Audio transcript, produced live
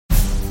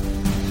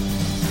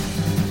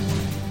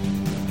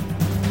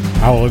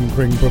Alan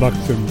Kring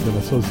Productions, in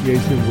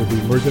association with the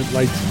Emergent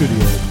Light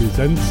Studio,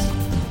 presents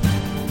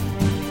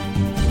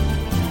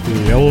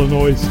the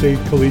Illinois State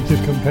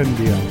Collegiate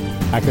Compendium,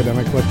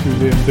 Academic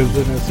Lectures in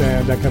Business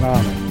and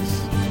Economics.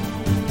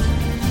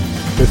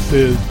 This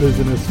is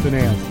Business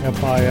Finance,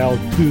 FIL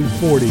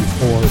 240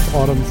 for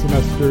autumn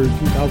semester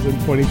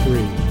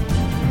 2023.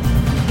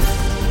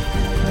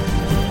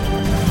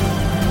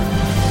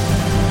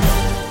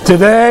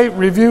 Today,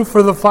 review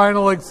for the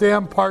final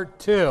exam, part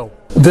 2.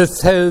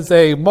 This is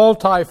a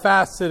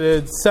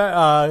multifaceted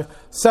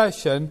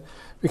session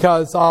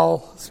because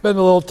I'll spend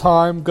a little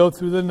time, go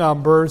through the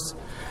numbers,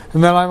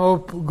 and then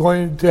I'm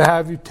going to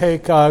have you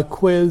take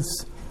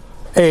quiz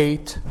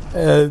 8.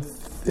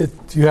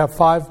 You have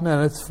 5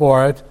 minutes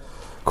for it,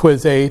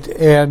 quiz 8,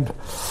 and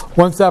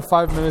once that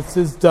 5 minutes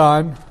is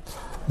done,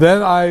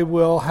 then I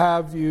will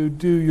have you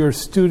do your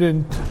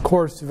student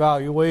course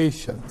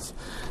evaluations.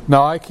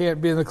 Now, I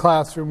can't be in the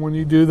classroom when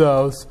you do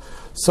those,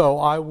 so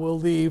I will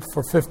leave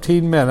for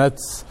 15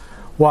 minutes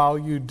while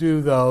you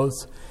do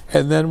those,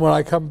 and then when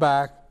I come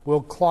back,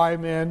 we'll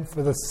climb in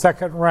for the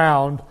second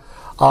round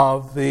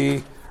of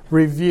the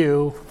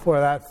review for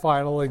that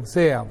final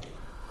exam.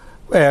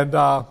 And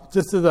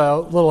just as a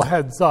little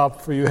heads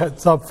up for you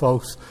heads up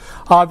folks,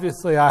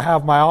 obviously I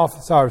have my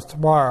office hours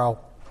tomorrow,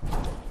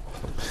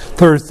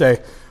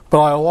 Thursday,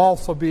 but I'll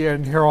also be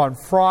in here on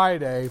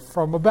Friday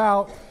from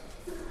about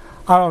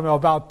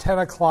 10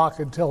 o'clock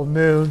until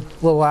noon,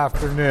 a little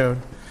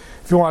afternoon,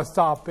 if you want to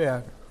stop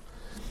in.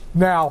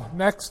 Now,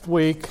 next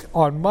week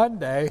on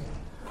Monday,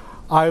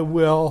 I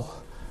will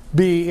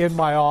be in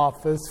my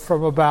office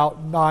from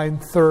about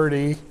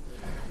 9:30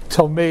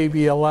 till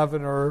maybe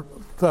 11, or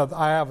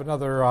I have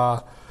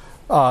another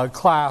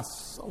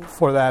class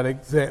for that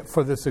exam,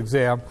 for this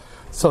exam,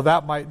 so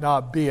that might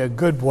not be a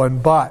good one,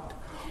 but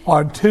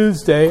on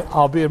Tuesday,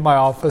 I'll be in my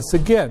office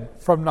again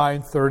from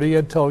 9:30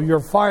 until your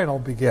final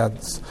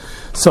begins.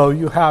 So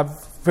you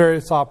have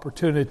various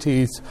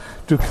opportunities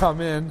to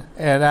come in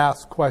and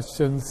ask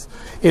questions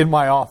in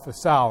my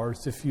office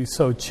hours if you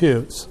so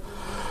choose.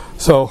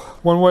 So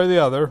one way or the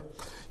other,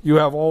 you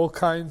have all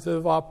kinds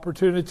of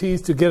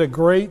opportunities to get a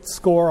great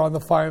score on the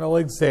final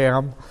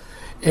exam.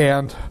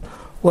 And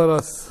let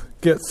us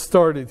get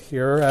started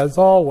here, as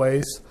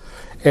always,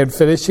 and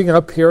finishing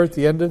up here at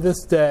the end of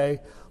this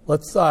day.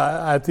 Let's,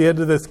 at the end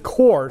of this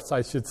course,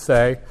 I should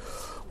say,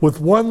 with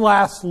one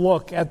last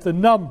look at the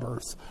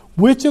numbers,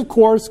 which, of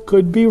course,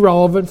 could be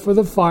relevant for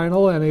the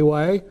final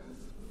anyway.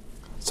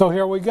 So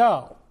here we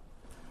go.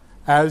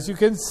 As you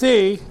can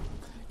see,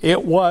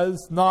 it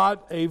was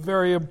not a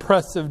very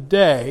impressive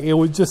day. It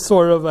was just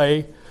sort of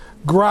a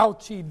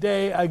grouchy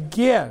day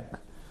again.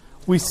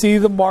 We see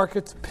the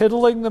markets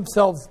piddling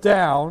themselves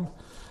down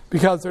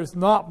because there's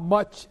not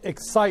much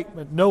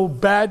excitement. No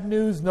bad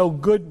news, no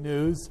good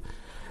news.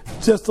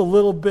 Just a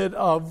little bit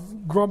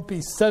of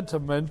grumpy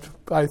sentiment.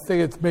 I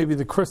think it's maybe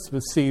the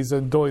Christmas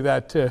season doing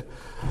that to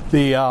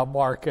the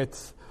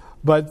markets.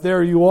 But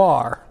there you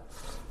are.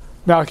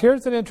 Now,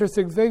 here's an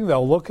interesting thing,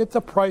 though. Look at the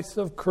price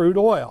of crude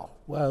oil.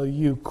 Well,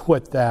 you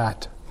quit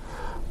that.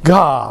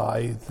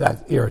 God,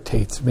 that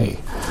irritates me.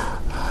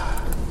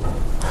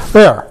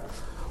 There.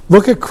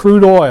 Look at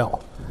crude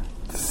oil.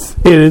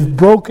 It is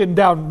broken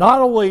down.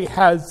 Not only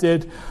has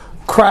it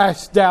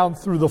crashed down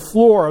through the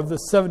floor of the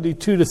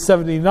 72 to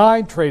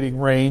 79 trading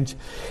range,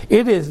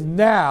 it is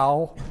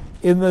now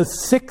in the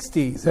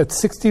 60s at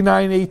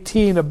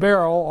 69.18 a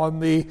barrel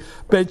on the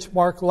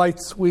benchmark light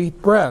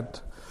sweet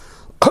Brent.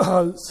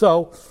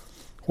 So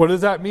what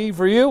does that mean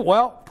for you?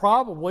 Well,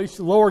 probably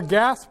lower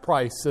gas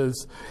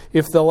prices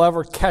if they'll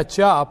ever catch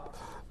up.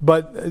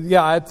 But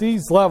yeah, at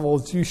these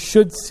levels, you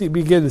should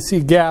begin to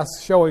see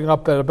gas showing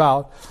up at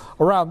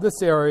around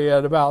this area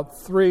at about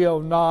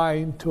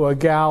 $3.09 to a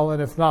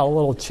gallon, if not a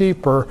little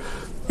cheaper,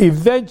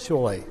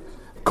 eventually.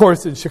 Of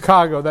course, in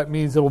Chicago, that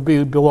means it will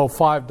be below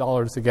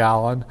 $5 a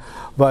gallon,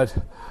 but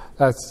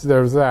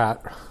there's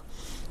that.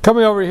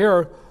 Coming over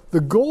here, the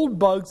gold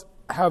bugs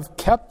have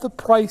kept the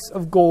price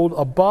of gold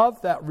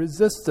above that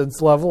resistance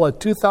level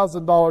at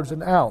 $2,000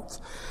 an ounce.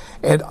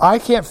 And I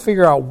can't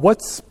figure out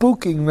what's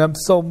spooking them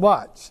so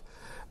much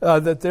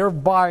that they're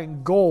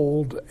buying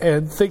gold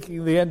and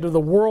thinking the end of the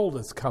world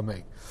is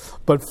coming.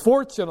 But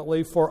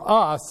fortunately for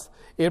us,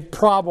 it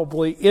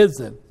probably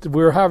isn't.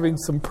 We're having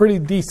some pretty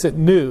decent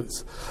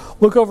news.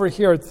 Look over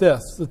here at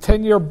this, the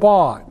 10-year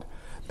bond.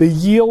 The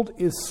yield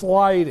is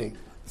sliding,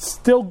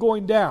 still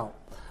going down.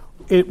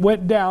 It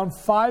went down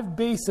 5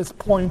 basis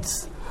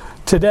points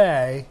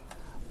today,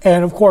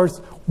 and of course,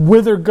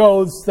 whither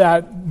goes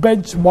that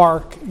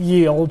benchmark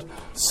yield,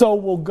 so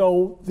will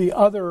go the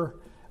other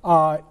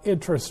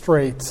interest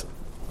rates,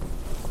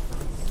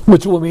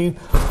 which will mean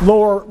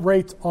lower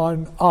rates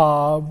on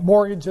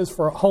mortgages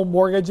for home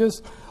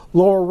mortgages,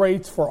 lower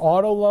rates for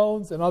auto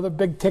loans and other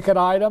big ticket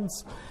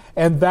items,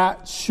 and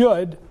that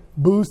should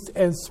boost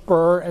and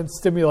spur and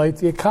stimulate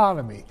the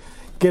economy,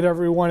 get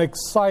everyone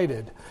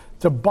excited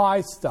to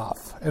buy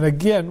stuff. And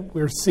again,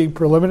 we're seeing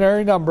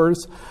preliminary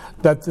numbers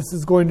that this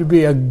is going to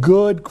be a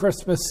good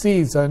Christmas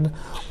season,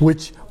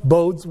 which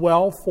bodes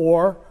well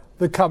for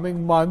the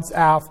coming months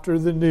after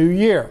the new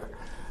year.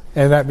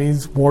 And that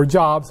means more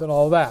jobs and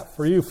all that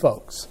for you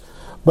folks.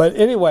 But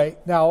anyway,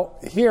 now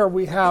here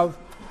we have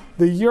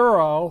the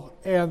euro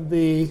and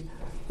the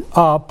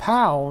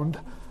pound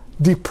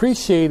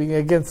depreciating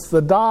against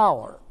the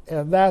dollar.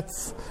 And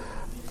that's,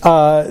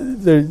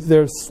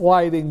 they're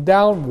sliding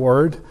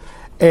downward.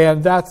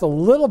 And that's a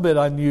little bit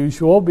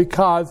unusual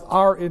because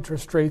our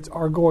interest rates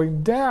are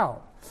going down,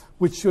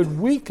 which should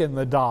weaken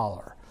the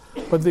dollar.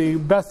 But the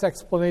best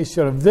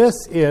explanation of this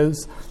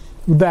is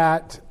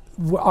that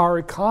our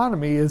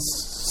economy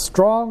is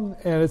strong,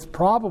 and it's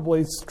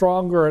probably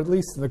stronger, at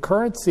least in the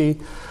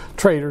currency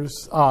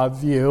traders'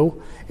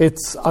 view.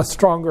 It's a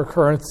stronger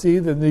currency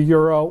than the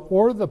euro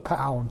or the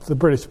pound, the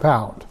British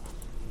pound.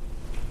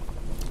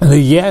 And the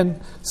yen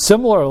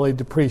similarly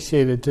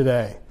depreciated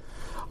today.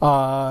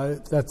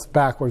 That's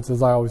backwards,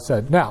 as I always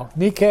said. Now,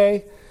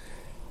 Nikkei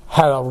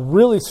had a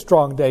really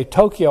strong day.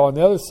 Tokyo, on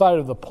the other side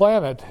of the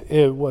planet,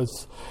 it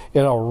was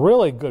in a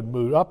really good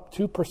mood, up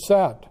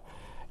 2%.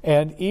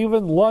 And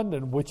even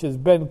London, which has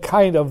been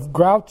kind of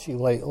grouchy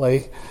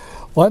lately,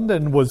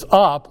 London was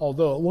up,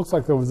 although it looks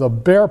like there was a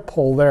bear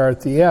pull there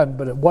at the end,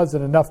 but it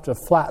wasn't enough to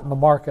flatten the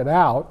market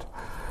out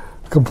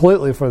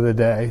completely for the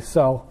day.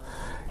 So,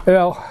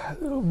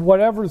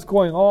 whatever's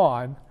going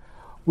on,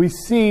 we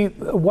see,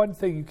 one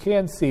thing you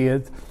can see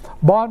is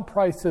bond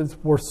prices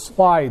were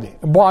sliding,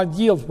 bond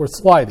yields were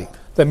sliding.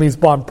 That means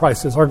bond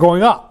prices are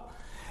going up.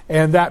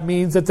 And that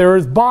means that there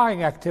is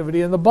buying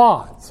activity in the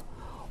bonds.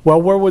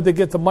 Well, where would they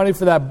get the money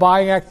for that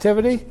buying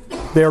activity?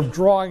 They're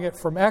drawing it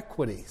from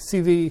equity.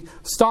 See, the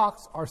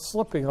stocks are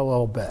slipping a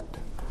little bit.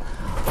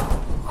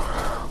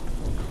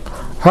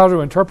 How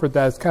to interpret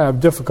that is kind of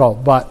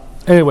difficult, but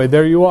anyway,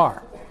 there you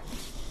are.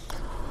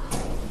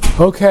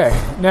 Okay,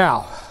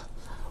 now,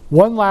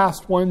 one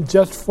last one,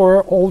 just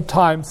for old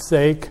time's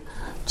sake,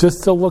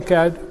 just to look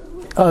at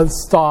a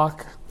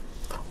stock.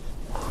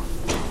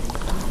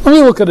 Let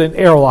me look at an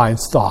airline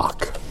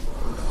stock.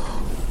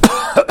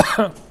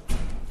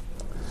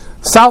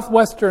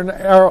 Southwest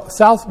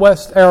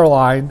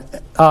Airline,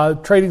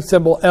 trading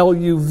symbol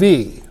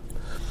LUV.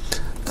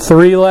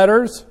 3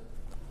 letters,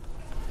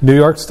 New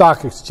York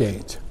Stock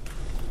Exchange.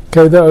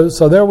 Okay,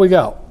 so there we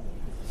go.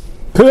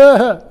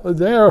 Well,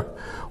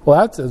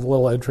 that's a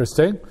little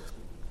interesting.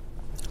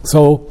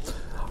 So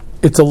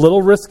it's a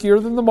little riskier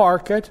than the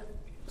market.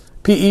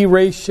 PE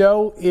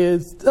ratio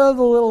is a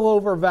little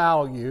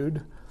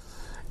overvalued.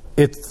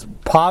 It's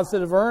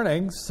positive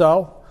earnings,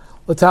 so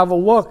let's have a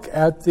look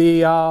at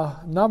the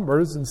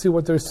numbers and see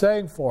what they're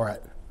saying for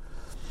it.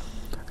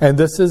 And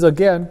this is,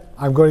 again,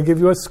 I'm going to give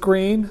you a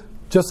screen,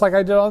 just like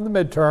I did on the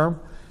midterm.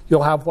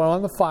 You'll have one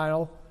on the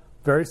final.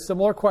 Very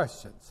similar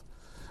questions.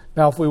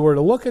 Now, if we were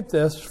to look at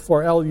this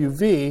for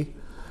LUV,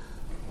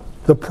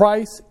 the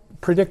price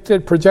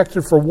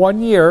projected for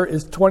 1 year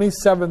is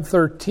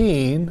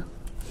 $27.13.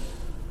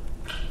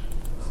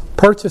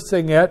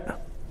 Purchasing it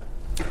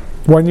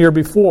 1 year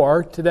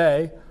before,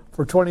 today,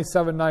 for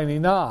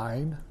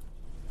 $27.99.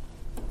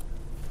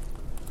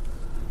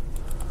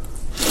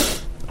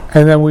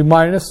 And then we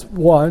minus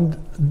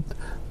 1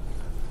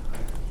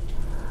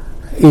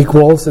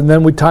 equals, and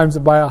then we times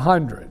it by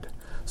 100.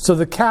 So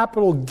the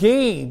capital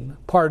gain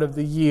part of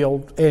the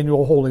yield,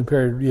 annual holding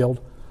period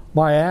yield,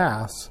 my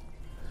ass,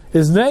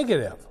 is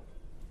negative.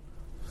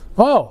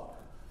 Oh,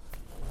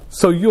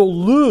 so you'll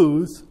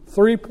lose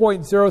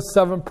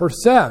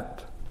 3.07%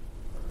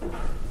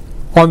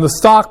 on the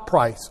stock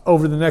price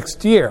over the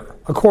next year,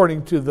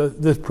 according to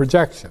this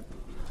projection.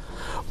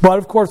 But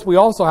of course, we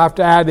also have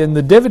to add in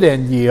the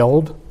dividend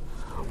yield,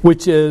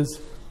 which is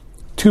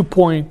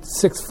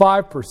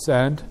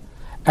 2.65%,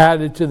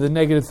 added to the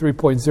negative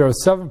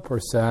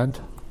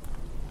 3.07%.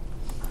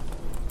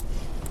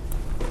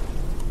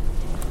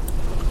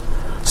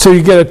 So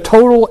you get a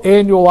total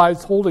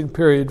annualized holding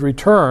period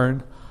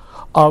return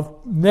of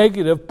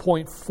negative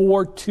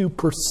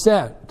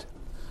 0.42%.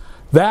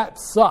 That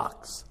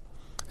sucks,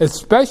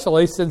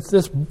 especially since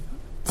this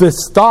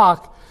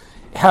stock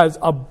has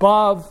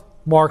above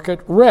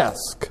market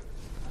risk.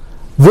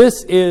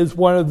 This is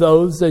one of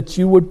those that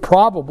you would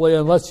probably,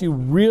 unless you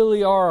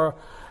really are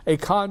a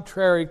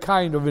contrary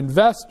kind of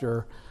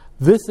investor,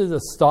 this is a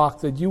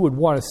stock that you would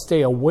want to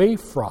stay away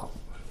from.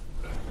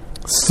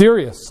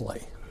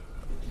 Seriously.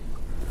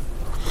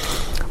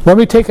 Let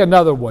me take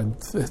another one.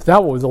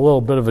 That was a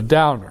little bit of a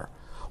downer.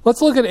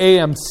 Let's look at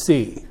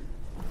AMC.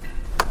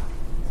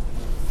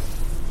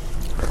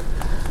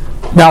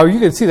 Now you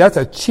can see that's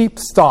a cheap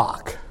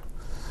stock.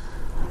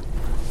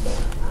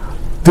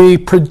 The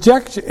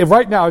projection,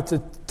 right now it's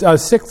at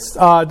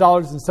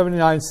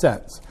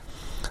 $6.79.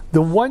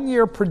 The 1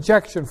 year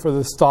projection for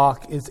the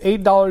stock is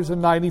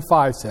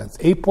 $8.95.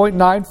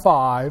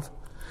 8.95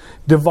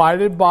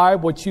 divided by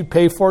what you'd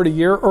pay for it a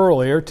year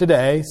earlier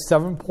today,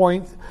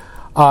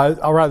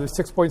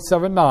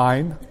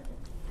 6.79,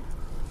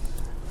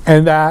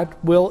 and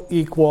that will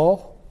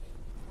equal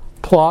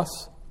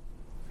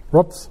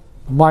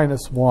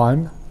minus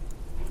 1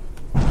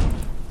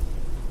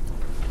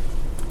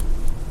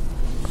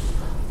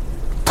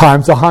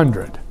 times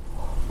 100.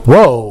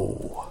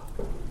 Whoa!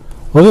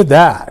 Look at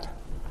that.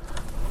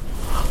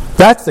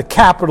 That's the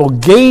capital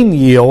gain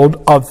yield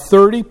of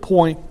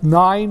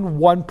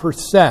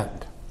 30.91%.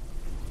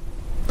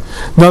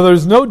 Now,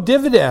 there's no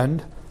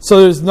dividend,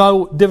 so there's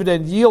no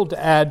dividend yield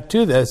to add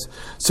to this.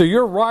 So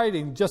you're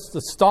riding just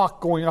the stock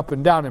going up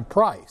and down in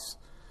price.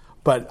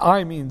 But,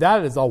 I mean,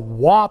 that is a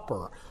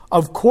whopper.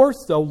 Of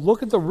course, though,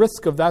 look at the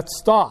risk of that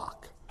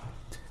stock.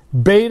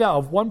 Beta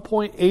of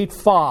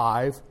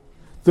 1.85.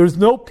 There's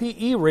no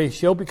PE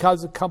ratio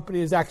because the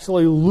company is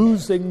actually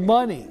losing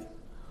money,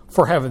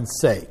 for heaven's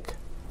sake.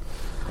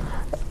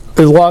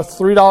 It lost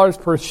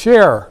 $3 per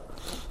share.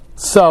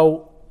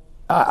 So,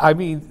 I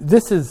mean,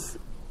 this is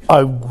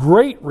a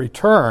great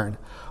return.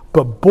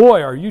 But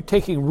boy, are you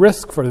taking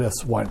risk for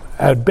this one.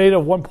 At beta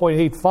of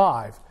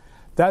 1.85,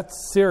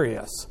 that's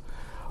serious.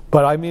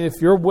 But I mean, if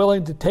you're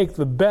willing to take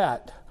the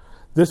bet,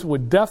 this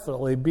would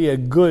definitely be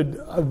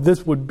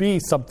this would be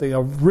something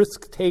a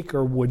risk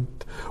taker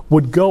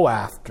would go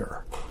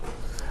after.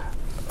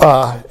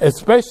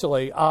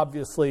 Especially,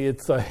 obviously,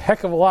 it's a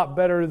heck of a lot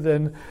better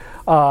than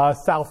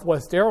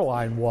Southwest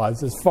Airline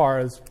was as far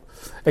as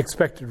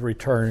expected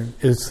return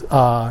is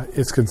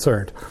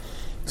concerned.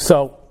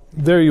 So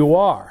there you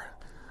are.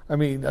 I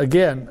mean,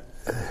 again,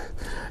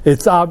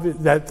 it's obvious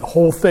that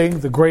whole thing,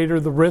 the greater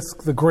the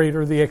risk, the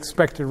greater the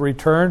expected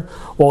return.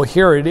 Well,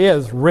 here it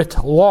is,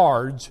 writ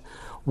large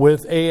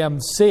with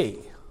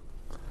AMC.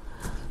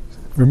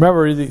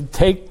 Remember,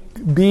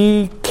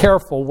 be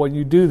careful when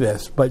you do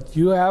this, but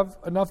you have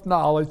enough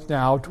knowledge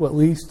now to at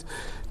least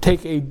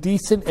take a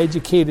decent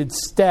educated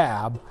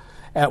stab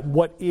at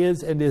what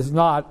is and is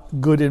not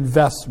good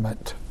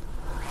investment.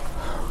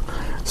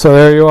 So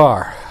there you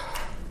are.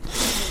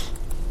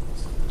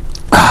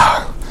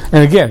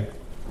 And again,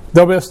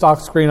 there'll be a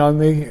stock screen on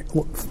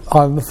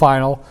the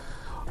final.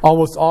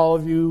 Almost all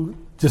of you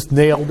just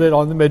nailed it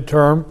on the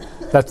midterm.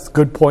 That's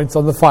good points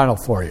on the final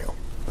for you.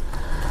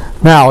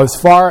 Now, as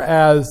far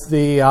as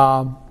you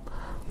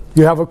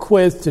have a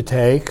quiz to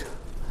take,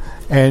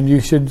 and you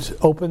should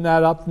open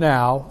that up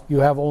now. You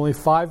have only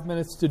 5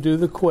 minutes to do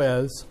the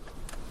quiz.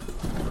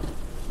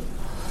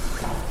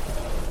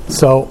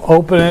 So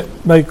open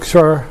it, make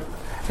sure,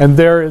 and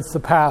there is the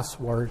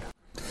password.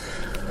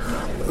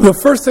 The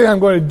first thing I'm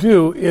going to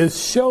do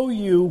is show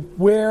you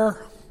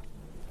where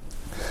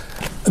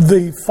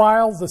the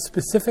files, the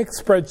specific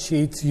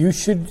spreadsheets you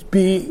should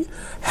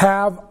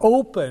have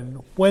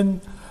open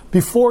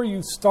before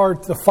you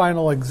start the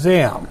final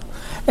exam.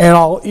 And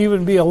I'll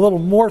even be a little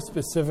more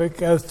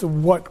specific as to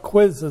what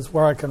quizzes,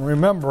 where I can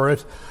remember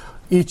it,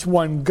 each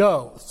one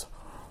goes.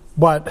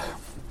 But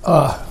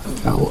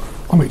now,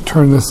 let me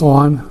turn this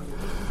on.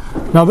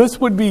 Now this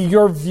would be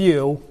your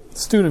view,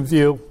 student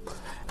view,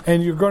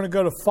 and you're going to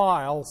go to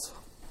Files.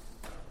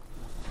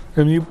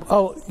 And you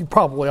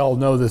probably all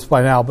know this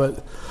by now,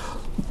 but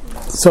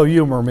so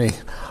humor me.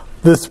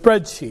 The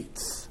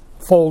Spreadsheets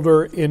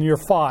folder in your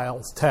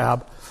Files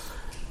tab.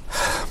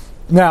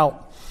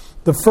 Now,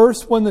 the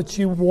first one that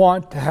you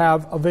want to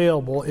have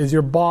available is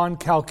your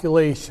bond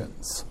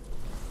calculations.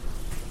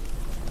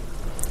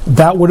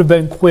 That would have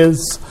been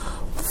quiz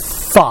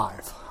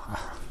 5.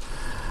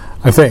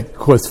 I think,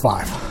 quiz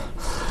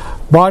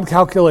 5. Bond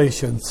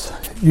calculations.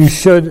 You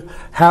should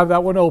have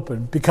that one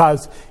open,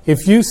 because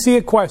if you see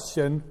a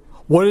question,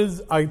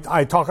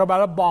 I talk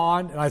about a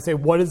bond and I say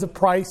what is the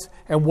price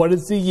and what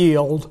is the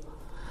yield,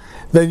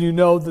 then you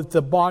know that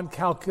the bond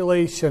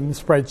calculation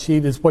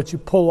spreadsheet is what you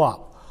pull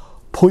up.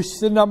 Push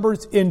the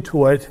numbers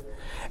into it,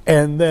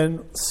 and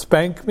then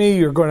spank me,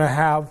 you're going to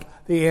have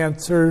the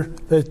answer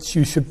that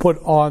you should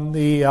put on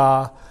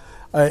the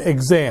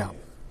exam.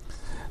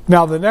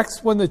 Now, the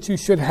next one that you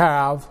should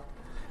have,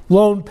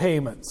 loan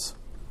payments.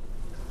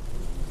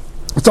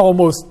 It's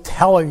almost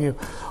telling you,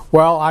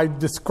 well, I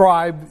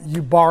describe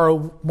you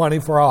borrow money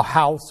for a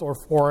house or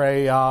for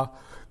a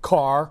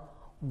car.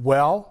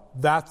 Well,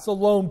 that's a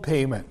loan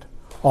payment.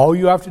 All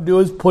you have to do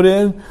is put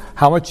in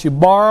how much you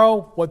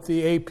borrow, what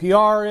the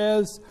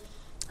APR is,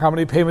 how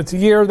many payments a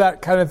year,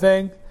 that kind of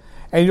thing,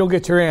 and you'll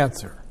get your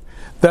answer.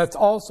 That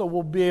also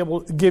will be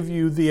able to give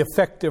you the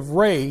effective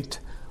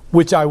rate,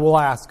 which I will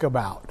ask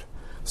about.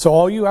 So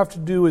all you have to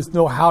do is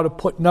know how to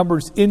put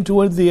numbers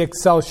into the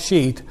Excel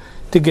sheet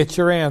to get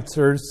your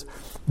answers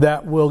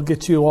that will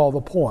get you all the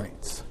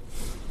points.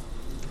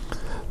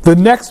 The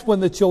next one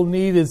that you'll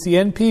need is the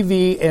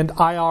NPV and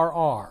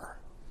IRR.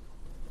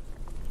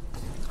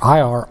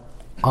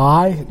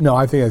 No,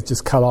 I think it's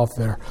just cut off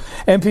there.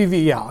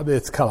 NPV, yeah,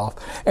 it's cut off.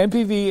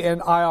 NPV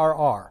and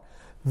IRR.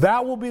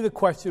 That will be the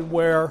question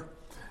where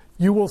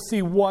you will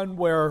see one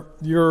where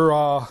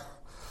you're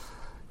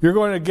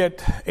going to get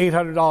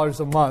 $800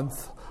 a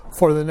month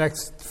for the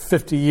next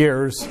 50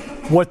 years.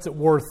 What's it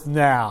worth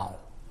now?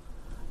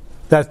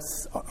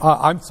 That's,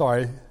 I'm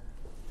sorry.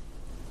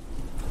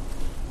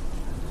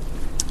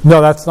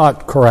 No, that's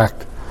not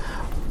correct.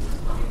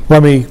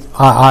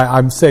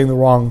 I'm saying the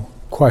wrong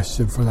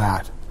question for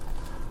that.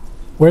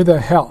 Where the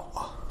hell?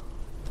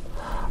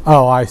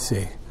 Oh, I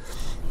see.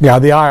 Yeah,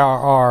 the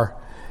IRR,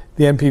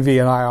 the NPV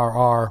and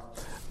IRR.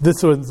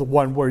 This one's the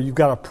one where you've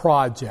got a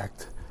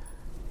project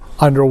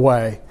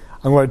underway.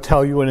 I'm going to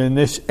tell you an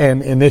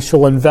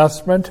initial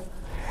investment,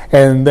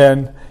 and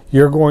then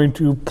you're going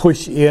to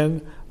push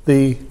in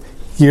the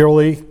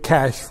yearly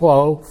cash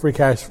flow, free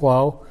cash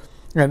flow,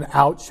 and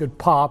out should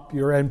pop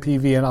your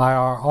NPV and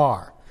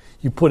IRR.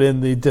 You put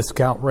in the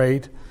discount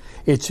rate.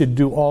 It should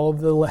do all of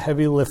the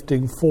heavy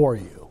lifting for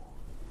you.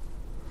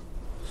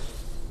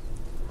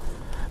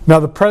 Now,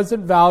 the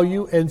present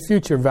value and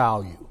future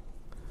value.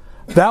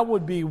 That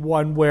would be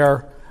one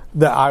where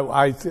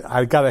I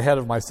got ahead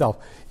of myself.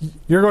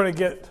 You're going to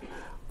get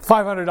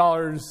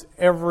 $500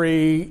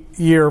 every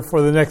year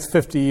for the next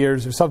 50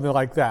 years or something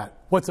like that.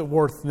 What's it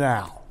worth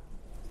now?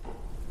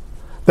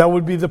 That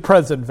would be the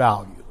present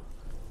value.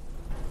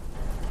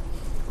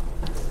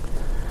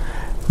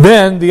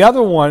 Then the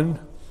other one,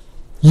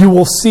 you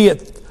will see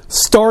it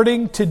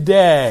starting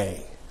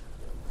today.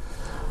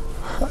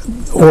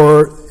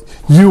 Or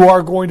you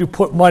are going to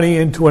put money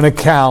into an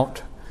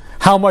account.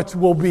 How much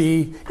will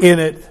be in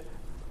it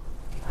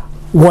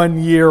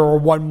 1 year or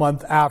 1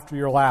 month after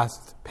your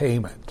last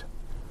payment?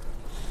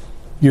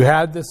 You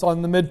had this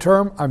on the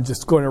midterm. I'm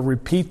just going to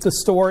repeat the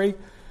story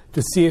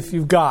to see if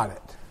you've got it.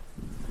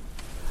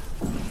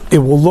 It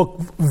will look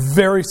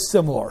very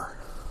similar.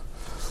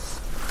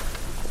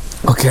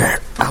 Okay.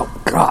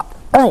 Oh, God.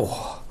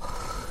 Oh.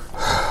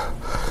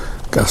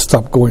 Got to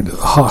stop going to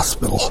the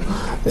hospital.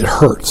 It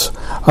hurts.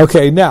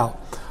 Okay, now,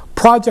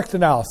 project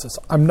analysis.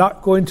 I'm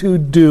not going to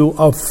do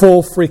a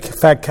full free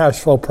cash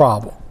flow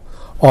problem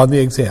on the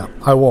exam.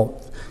 I won't.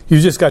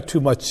 You just got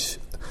too much.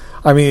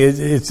 I mean,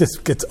 it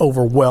just gets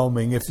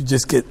overwhelming if you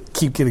just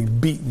keep getting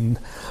beaten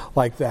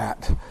like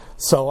that.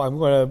 So I'm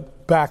going to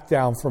back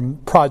down from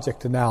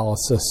project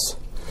analysis.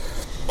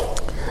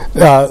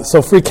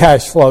 So free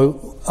cash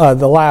flow,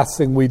 the last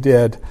thing we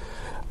did,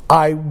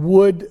 I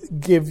would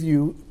give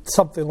you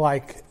something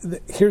like,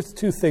 here's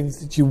two things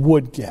that you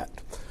would get.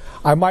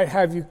 I might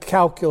have you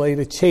calculate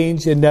a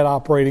change in net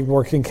operating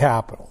working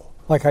capital,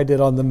 like I did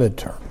on the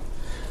midterm.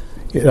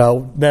 You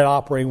know, net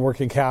operating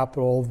working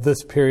capital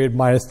this period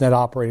minus net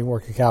operating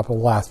working capital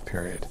last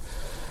period.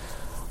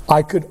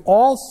 I could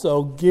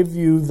also give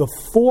you the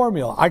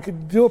formula. I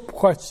could do a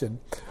question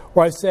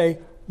where I say,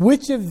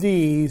 which of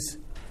these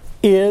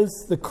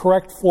is the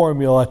correct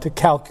formula to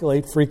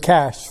calculate free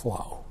cash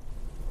flow?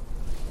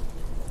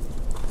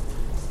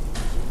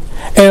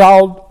 And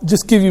I'll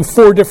just give you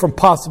 4 different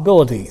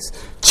possibilities.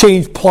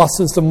 Change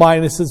pluses to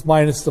minuses,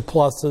 minus to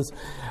pluses,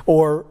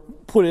 or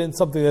put in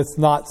something that's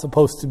not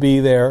supposed to be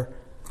there.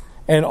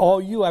 And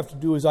all you have to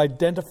do is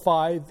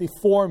identify the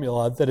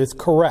formula that is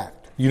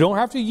correct. You don't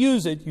have to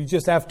use it, you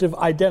just have to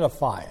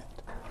identify it.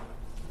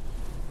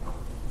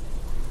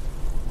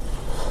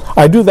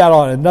 I do that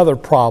on another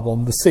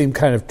problem, the same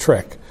kind of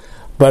trick.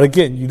 But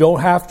again, you don't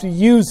have to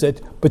use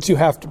it, but you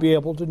have to be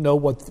able to know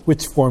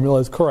which formula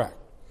is correct.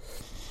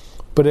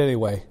 But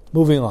anyway,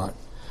 moving on.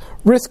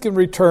 Risk and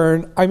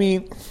return, I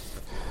mean,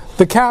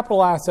 the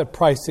capital asset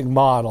pricing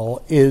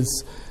model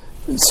is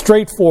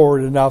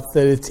straightforward enough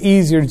that it's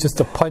easier just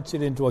to punch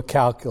it into a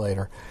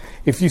calculator.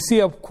 If you see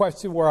a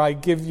question where I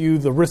give you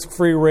the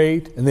risk-free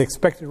rate and the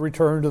expected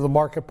return to the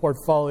market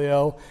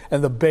portfolio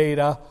and the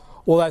beta,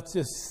 well, that's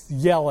just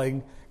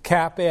yelling,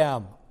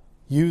 CAP-M,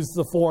 use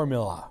the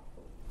formula.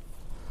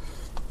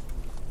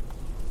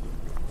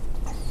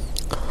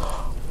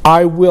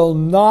 I will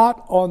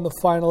not, on the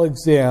final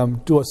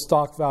exam, do a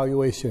stock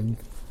valuation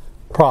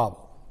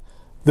problem.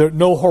 There's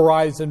no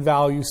horizon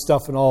value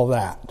stuff and all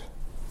that.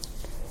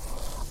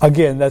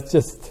 Again, that's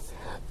just,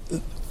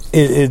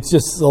 it's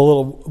just a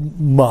little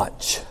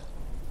much.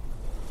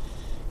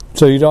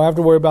 So you don't have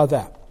to worry about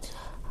that.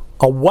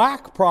 A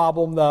WAC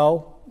problem,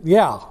 though,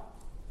 yeah.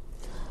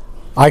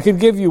 I could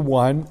give you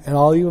one, and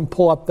I'll even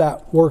pull up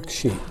that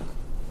worksheet.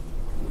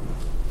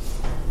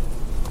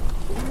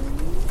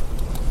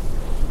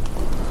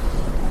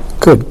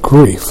 Good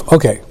grief.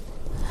 Okay.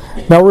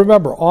 Now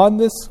remember, on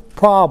this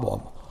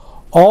problem,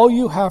 all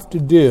you have to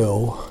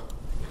do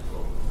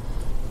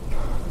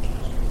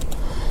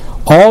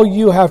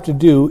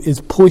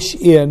is push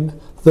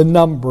in the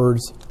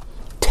numbers,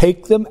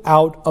 take them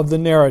out of the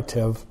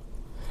narrative,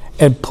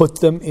 and put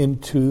them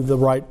into the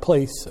right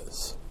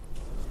places.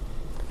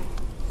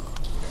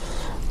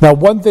 Now,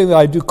 one thing that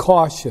I do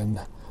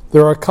caution,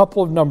 there are a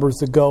couple of numbers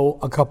that go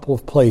a couple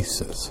of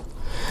places.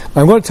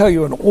 I'm going to tell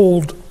you an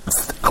old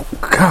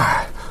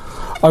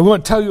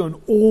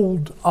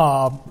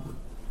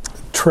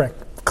trick,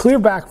 clear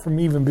back from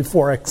even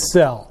before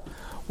Excel,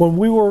 when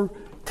we were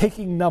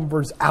taking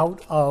numbers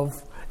out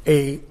of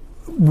a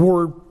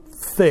word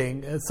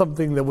thing,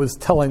 something that was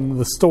telling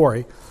the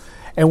story,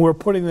 and we're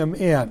putting them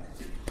in.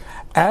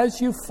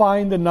 As you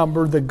find a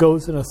number that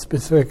goes in a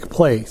specific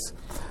place,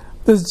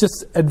 this is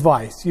just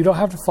advice. You don't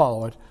have to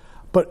follow it.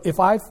 But if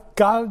I've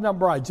got a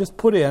number I just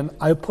put in,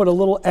 I put a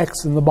little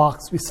X in the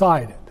box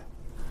beside it.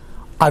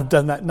 I've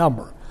done that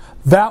number.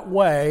 That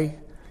way,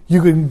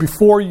 you can,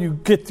 before you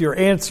get your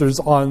answers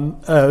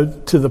on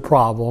to the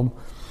problem,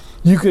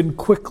 you can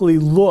quickly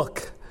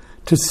look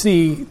to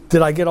see,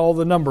 did I get all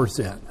the numbers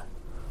in?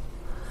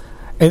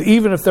 And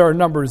even if there are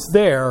numbers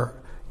there,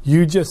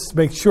 You just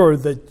make sure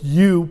that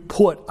you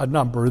put a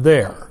number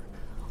there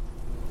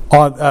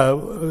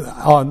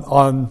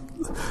on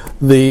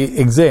the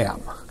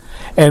exam.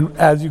 And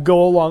as you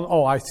go along,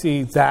 oh, I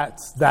see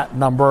that's that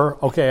number.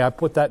 Okay, I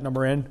put that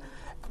number in,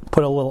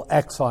 put a little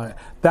X on it.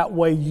 That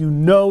way you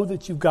know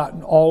that you've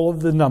gotten all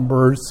of the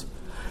numbers.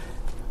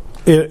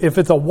 If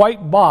it's a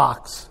white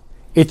box,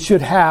 it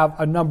should have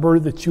a number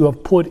that you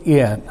have put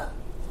in.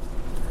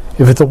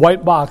 If it's a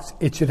white box,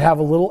 it should have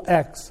a little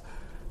X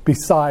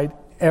beside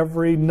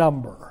every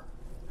number.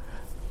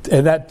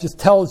 And that just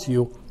tells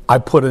you, I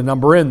put a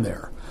number in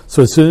there.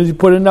 So as soon as you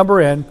put a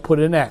number in, put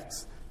an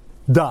X.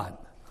 Done.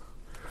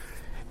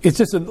 It's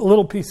just a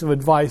little piece of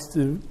advice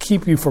to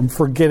keep you from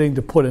forgetting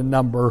to put a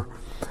number.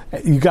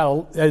 You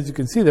got, as you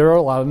can see, there are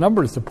a lot of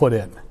numbers to put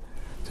in.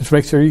 Just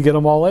make sure you get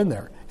them all in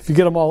there. If you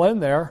get them all in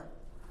there,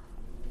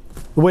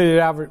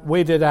 the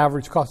weighted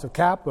average cost of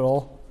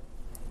capital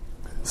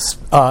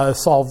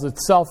solves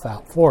itself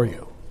out for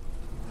you.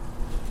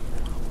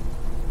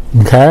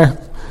 Okay?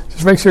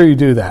 Just make sure you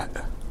do that.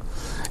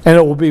 And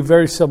it will be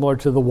very similar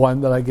to the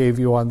one that I gave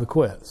you on the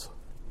quiz,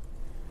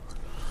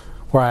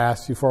 where I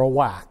asked you for a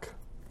whack.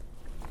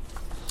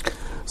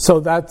 So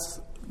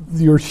that's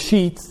your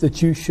sheets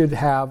that you should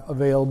have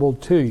available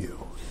to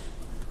you.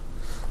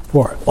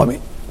 All right, let me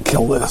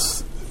kill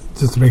this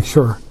just to make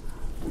sure.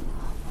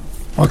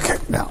 Okay,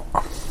 now,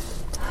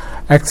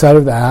 X out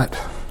of that.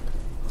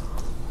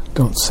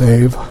 Don't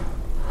save.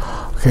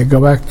 Okay, go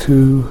back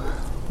to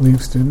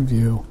leave student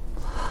view.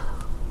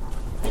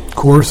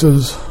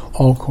 Courses,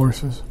 all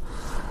courses.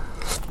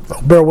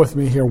 Bear with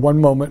me here one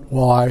moment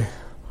while I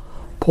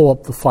pull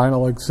up the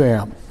final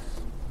exam.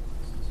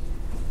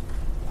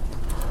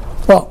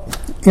 Well,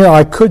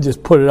 I could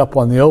just put it up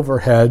on the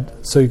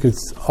overhead so you could,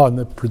 on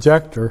the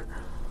projector,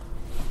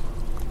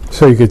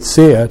 so you could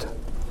see it.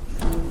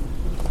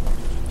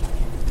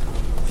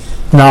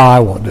 No, I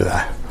won't do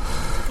that.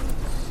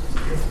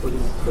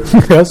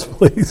 Yes,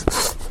 please.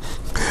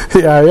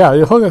 Yeah,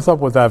 you hook us up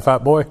with that,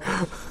 fat boy.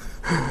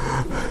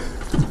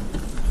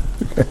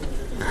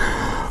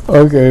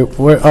 Okay,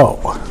 where?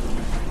 Oh.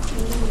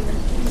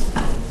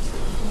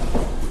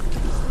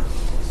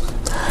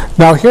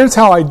 Now, here's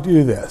how I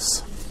do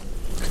this.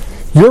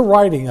 You're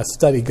writing a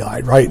study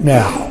guide right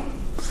now.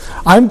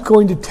 I'm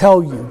going to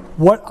tell you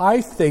what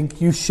I think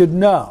you should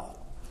know.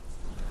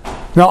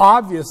 Now,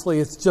 obviously,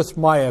 it's just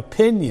my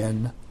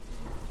opinion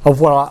of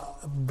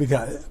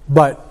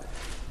but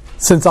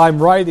since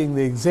I'm writing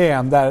the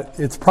exam, that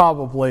it's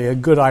probably a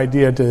good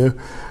idea to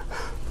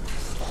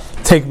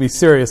take me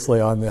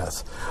seriously on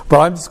this.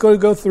 But I'm just going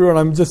to go through,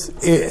 and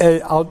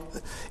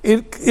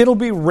it'll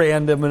be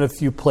random in a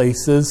few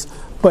places,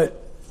 but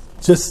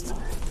just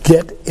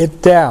get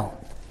it down.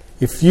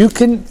 If you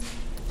can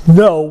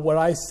know what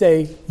I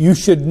say you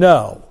should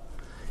know,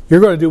 you're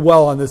going to do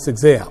well on this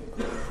exam.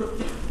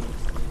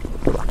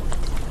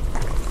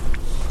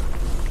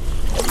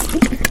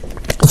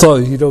 So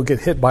you don't get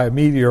hit by a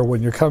meteor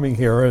when you're coming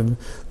here, and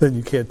then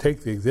you can't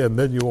take the exam.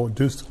 Then you won't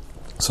do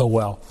so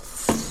well.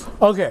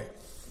 Okay.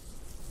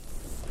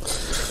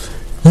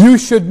 You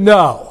should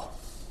know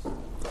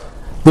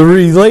the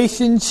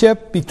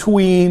relationship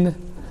between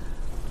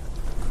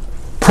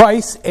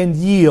price and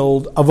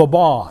yield of a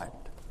bond.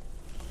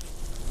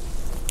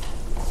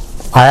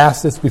 I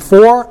asked this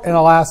before, and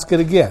I'll ask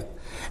it again.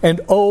 And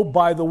oh,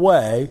 by the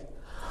way,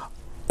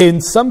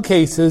 in some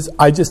cases,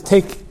 I just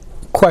take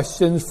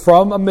questions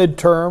from the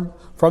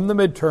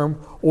midterm,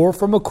 or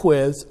from a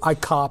quiz. I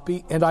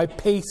copy and I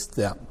paste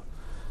them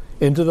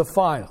into the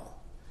final.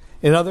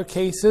 In other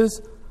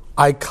cases,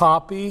 I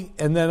copy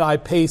and then I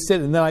paste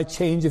it and then I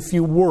change a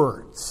few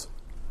words.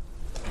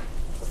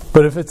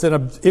 But if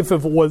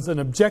it was an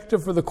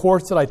objective for the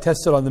course that I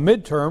tested on the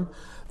midterm,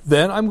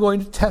 then I'm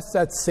going to test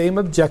that same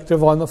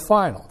objective on the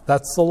final.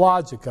 That's the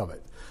logic of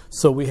it.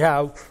 So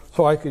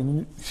I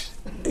can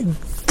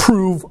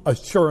prove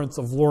assurance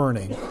of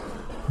learning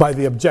by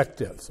the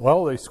objectives.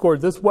 Well, they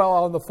scored this well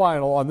on the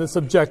final on this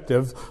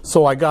objective,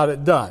 so I got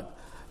it done.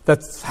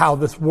 That's how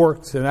this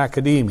works in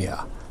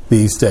academia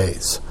these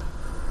days.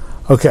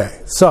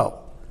 Okay, so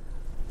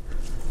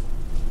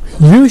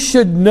you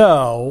should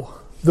know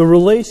the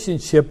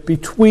relationship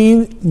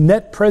between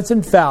net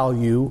present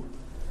value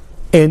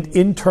and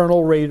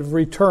internal rate of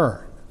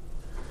return.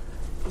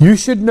 You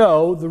should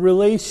know the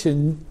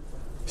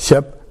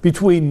relationship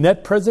between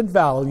net present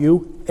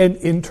value and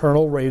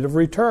internal rate of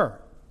return.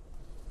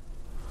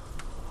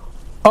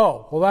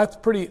 Oh, well, that's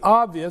pretty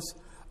obvious.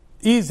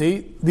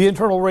 Easy. The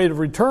internal rate of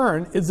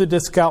return is the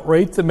discount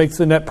rate that makes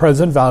the net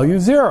present value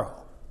zero.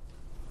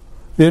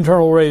 The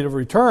internal rate of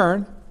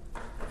return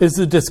is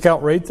the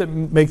discount rate that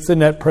makes the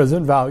net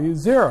present value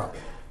zero.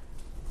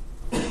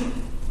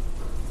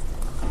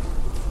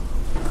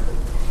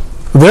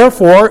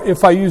 Therefore,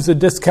 if I use a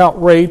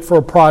discount rate for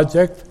a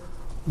project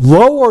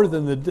lower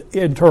than the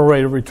internal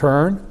rate of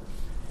return,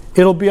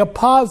 it'll be a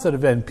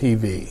positive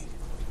NPV.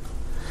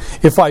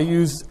 If I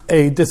use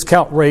a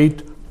discount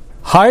rate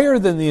higher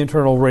than the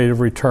internal rate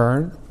of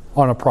return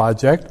on a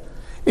project,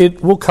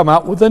 it will come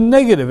out with a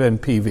negative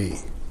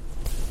NPV.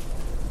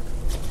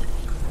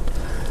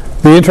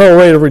 The internal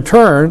rate of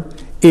return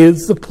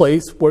is the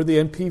place where the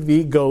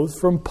NPV goes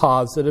from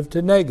positive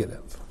to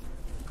negative.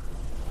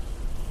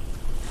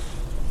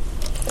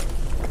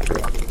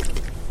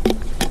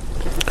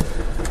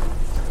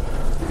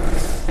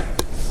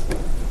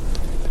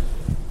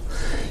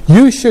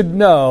 You should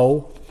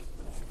know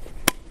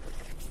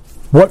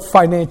what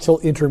financial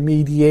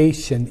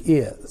intermediation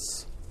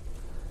is.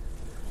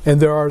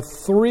 And there are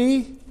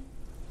 3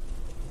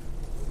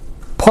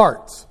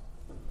 parts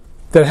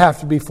that have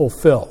to be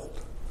fulfilled.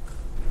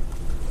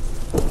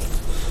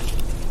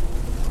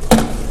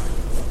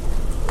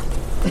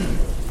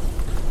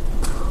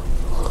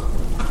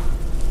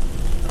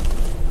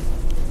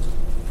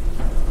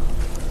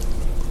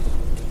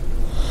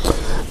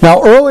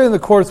 Now, early in the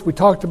course, we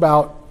talked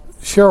about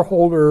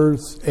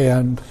shareholders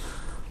and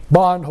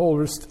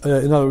bondholders,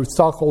 in other words,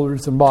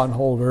 stockholders and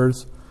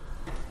bondholders.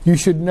 You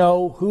should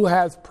know who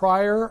has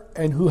prior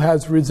and who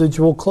has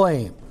residual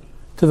claim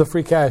to the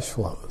free cash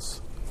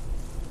flows.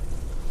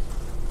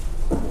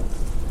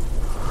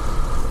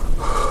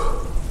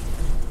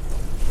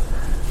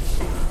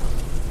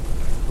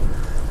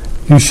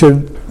 You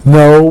should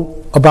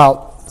know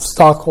about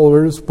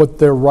stockholders, what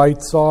their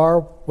rights are,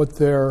 what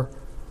their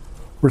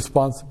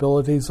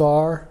responsibilities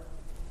are.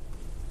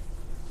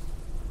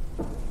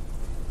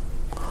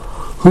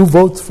 Who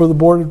votes for the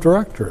board of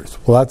directors?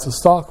 Well, that's the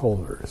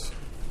stockholders.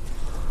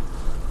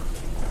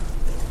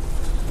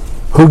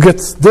 Who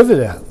gets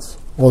dividends?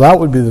 Well, that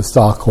would be the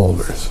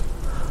stockholders.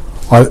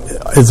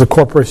 Is a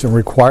corporation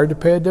required to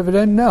pay a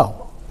dividend?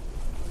 No.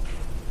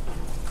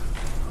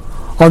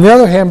 On the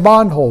other hand,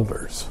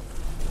 bondholders.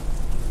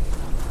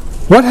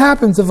 What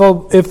happens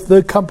if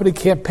the company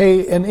can't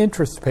pay an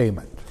interest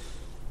payment?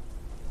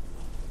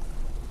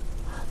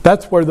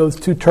 That's where those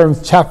 2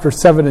 terms, Chapter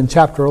 7 and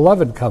Chapter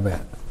 11, come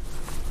in.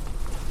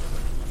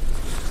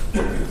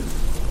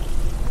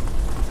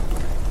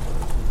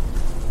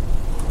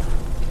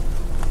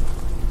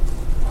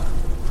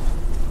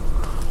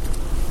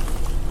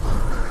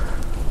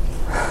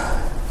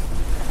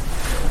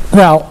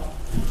 Now,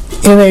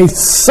 in a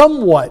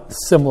somewhat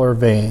similar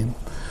vein,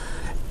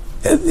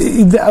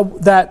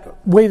 that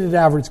weighted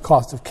average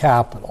cost of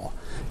capital.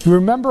 You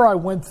remember I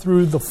went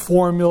through the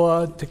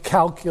formula to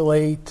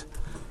calculate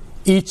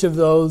each of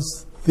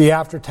those, the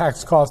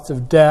after-tax cost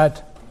of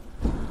debt,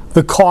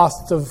 the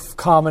cost of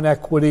common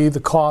equity, the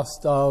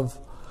cost of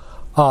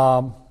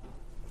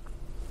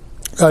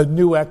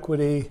new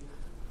equity,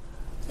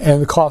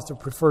 and the cost of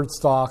preferred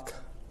stock.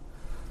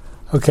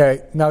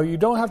 Okay, now you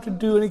don't have to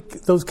do any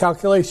of those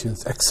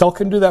calculations. Excel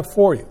can do that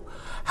for you.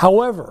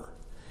 However,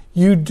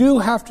 you do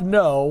have to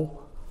know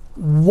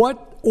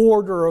what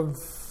order of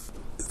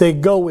they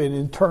go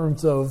in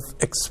terms of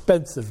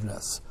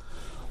expensiveness.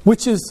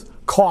 Which is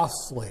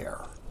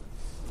costlier,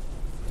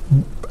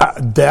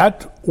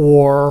 debt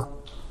or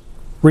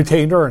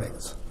retained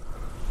earnings?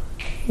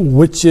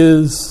 Which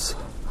is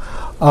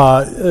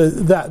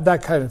that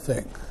kind of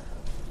thing.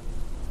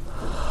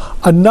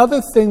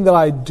 Another thing that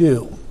I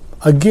do,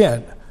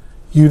 again,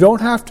 you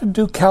don't have to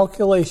do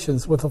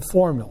calculations with the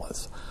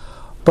formulas,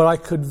 but I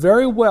could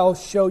very well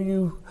show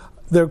you,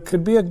 there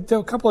could be a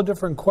couple of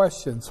different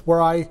questions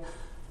where I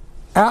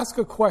ask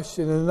a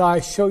question and then I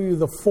show you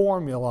the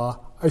formula.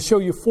 I show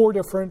you 5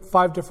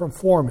 different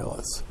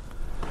formulas.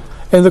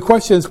 And the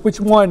question is,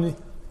 which one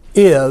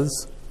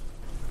is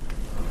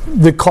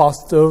the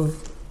cost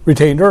of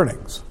retained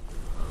earnings?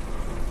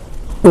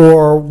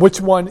 Or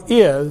which one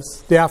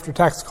is the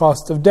after-tax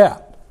cost of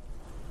debt?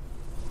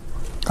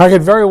 I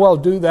could very well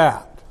do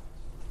that.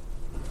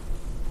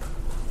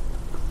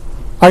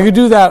 I could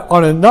do that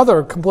on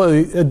another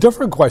completely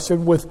different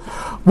question with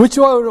which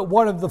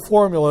one of the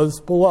formulas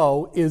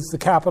below is the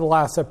capital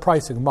asset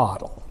pricing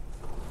model?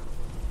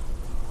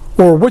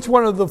 Or which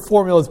one of the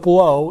formulas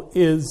below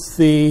is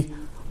the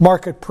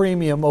market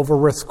premium over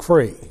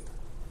risk-free?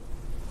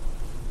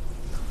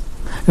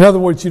 In other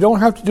words, you don't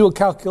have to do a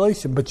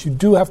calculation, but you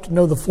do have to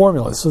know the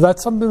formula. So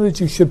that's something that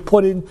you should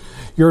put in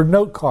your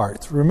note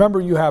cards.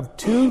 Remember, you have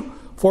 2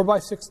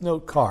 4x6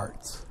 note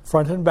cards,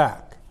 front and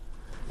back,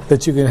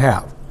 that you can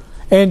have,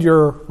 and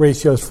your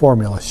ratios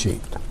formula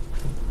sheet.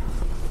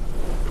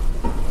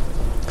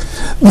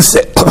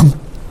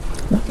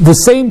 The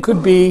same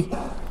could be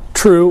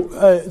true,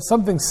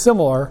 something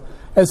similar,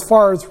 as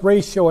far as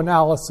ratio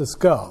analysis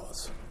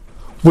goes.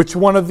 Which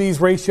one of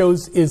these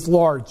ratios is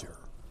larger?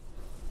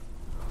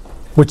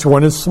 Which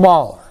one is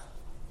smaller?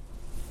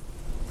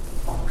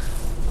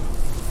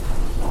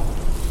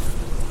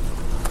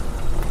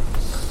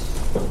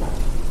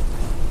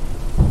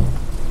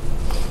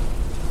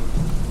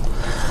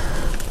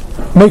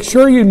 Make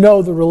sure you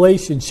know the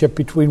relationship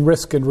between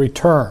risk and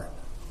return.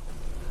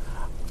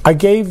 I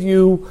gave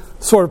you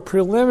sort of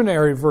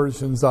preliminary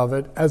versions of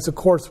it as the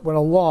course went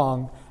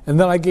along, and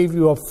then I gave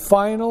you a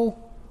final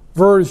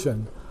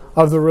version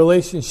of the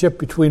relationship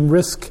between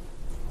risk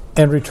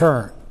and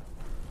return.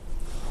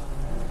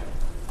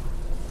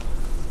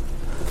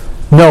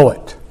 Know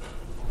it.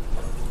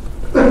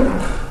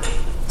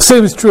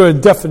 Same is true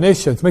in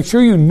definitions. Make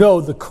sure you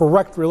know the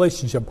correct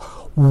relationship.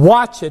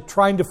 watch it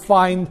trying to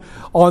find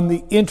on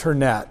the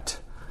internet,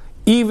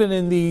 even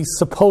in these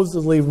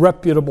supposedly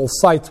reputable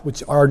sites,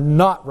 which are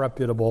not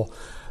reputable,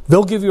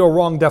 they'll give you a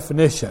wrong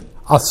definition,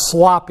 a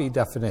sloppy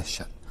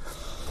definition.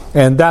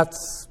 And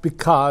that's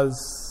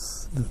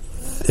because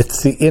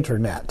it's the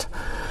internet.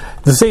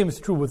 The same is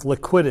true with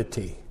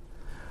liquidity.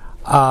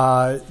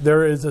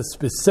 There is a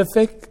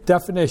specific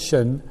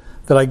definition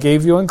that I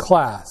gave you in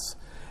class,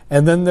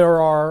 and then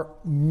there are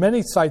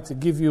many sites that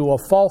give you a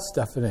false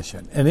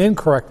definition, an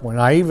incorrect one.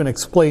 I even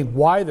explained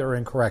why they're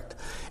incorrect.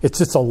 It's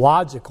just a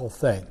logical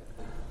thing.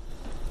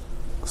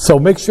 So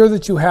make sure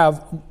that you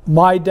have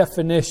my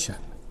definition.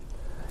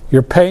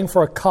 You're paying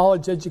for a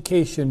college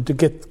education to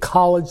get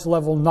college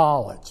level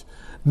knowledge,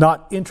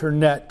 not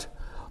internet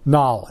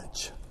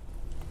knowledge.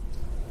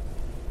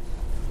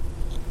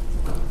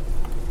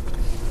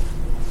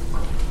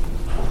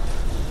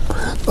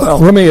 Well,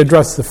 let me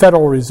address the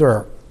Federal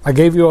Reserve. I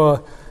gave you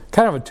a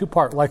kind of a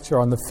two-part lecture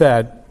on the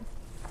Fed.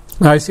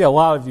 And I see a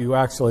lot of you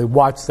actually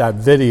watched that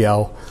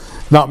video.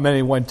 Not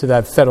many went to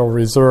that Federal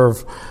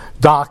Reserve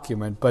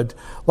document, but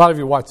a lot of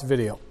you watched the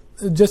video.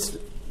 Just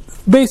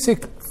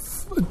basic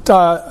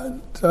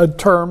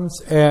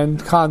terms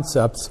and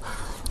concepts.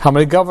 How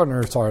many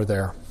governors are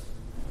there?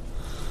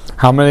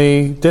 How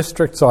many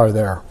districts are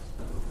there?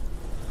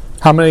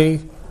 How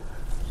many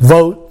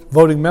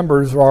voting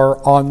members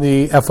are on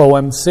the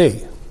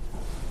FOMC?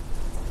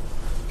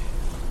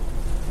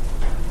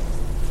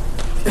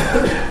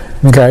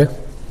 Okay.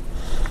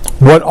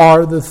 What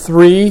are the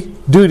three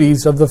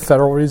duties of the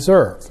Federal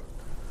Reserve?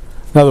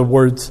 In other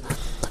words,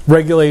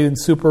 regulate and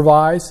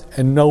supervise,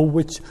 and know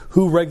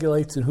who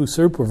regulates and who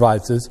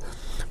supervises.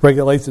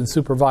 Regulates and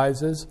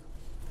supervises,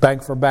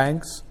 bank for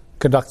banks,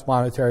 conducts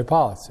monetary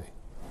policy.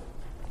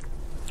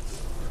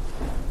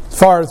 As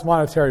far as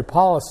monetary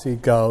policy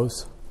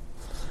goes,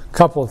 a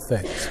couple of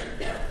things.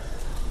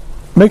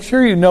 Make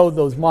sure you know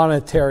those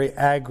monetary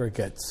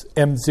aggregates,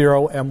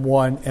 M0,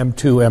 M1,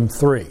 M2,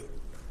 M3,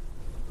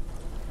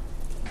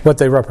 what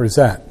they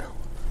represent.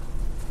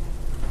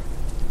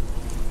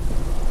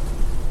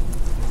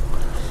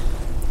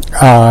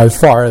 As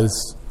far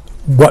as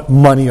what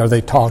money are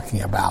they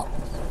talking about.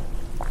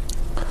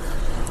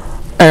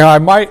 And I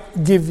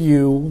might give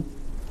you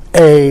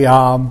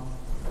a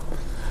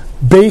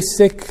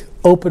basic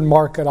open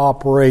market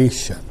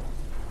operation.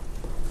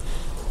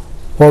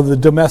 Well, the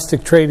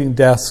domestic trading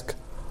desk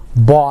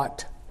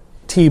bought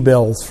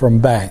T-bills from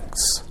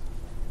banks.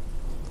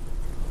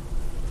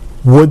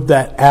 Would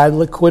that add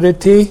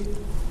liquidity,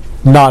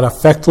 not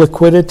affect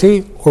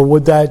liquidity, or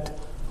would that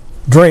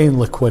drain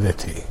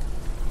liquidity?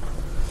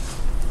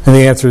 And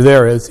the answer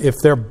there is, if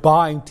they're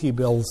buying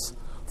T-bills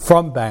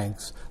from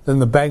banks, then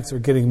the banks are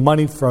getting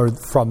money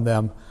from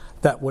them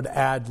that would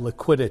add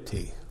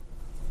liquidity.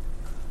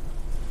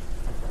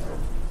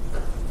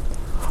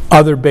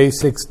 Other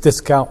basics,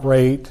 discount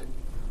rate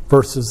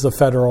versus the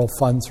federal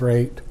funds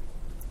rate.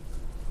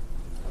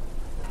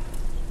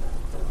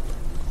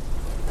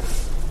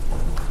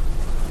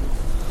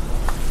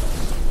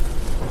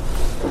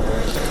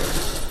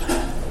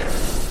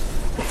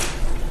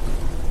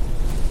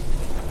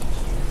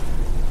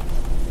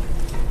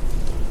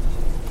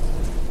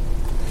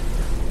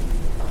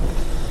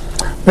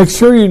 Make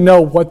sure you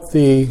know what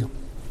some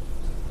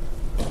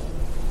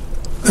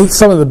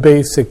of the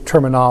basic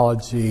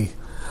terminology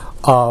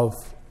of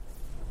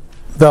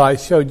that I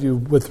showed you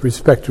with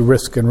respect to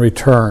risk and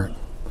return.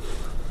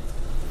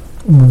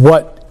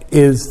 What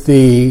is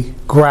the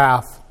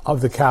graph of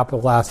the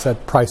capital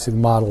asset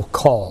pricing model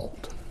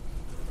called?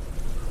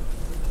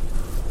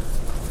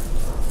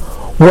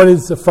 What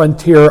is the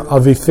frontier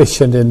of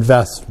efficient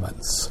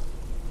investments?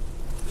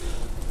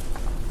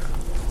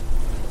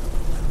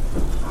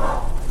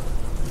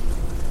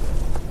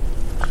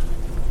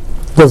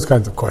 Those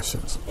kinds of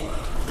questions.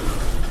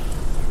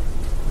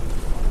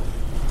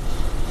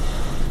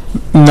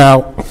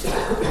 Now,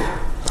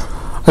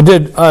 I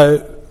did,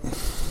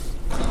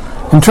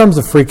 in terms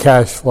of free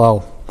cash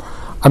flow,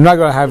 I'm not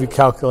going to have you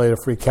calculate a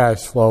free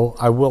cash flow.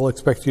 I will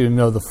expect you to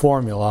know the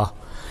formula.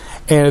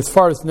 And as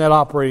far as net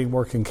operating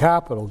working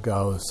capital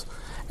goes,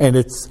 and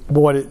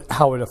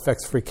how it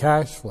affects free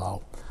cash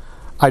flow,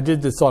 I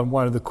did this on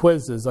one of the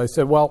quizzes. I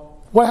said,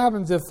 well, what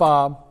happens if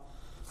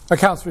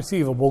accounts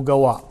receivable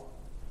go up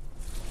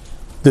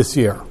this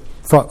year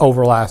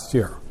over last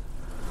year?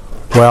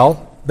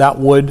 Well, that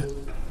would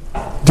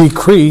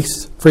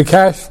decrease free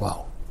cash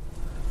flow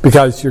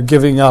because you're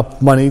giving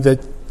up money that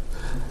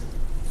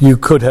you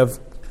could have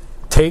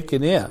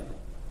taken in.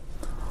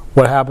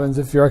 What happens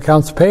if your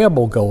accounts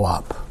payable go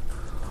up?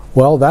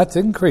 Well, that's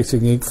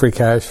increasing free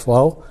cash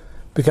flow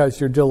because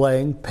you're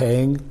delaying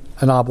paying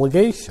an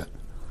obligation.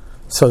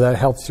 So that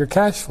helps your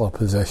cash flow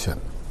position.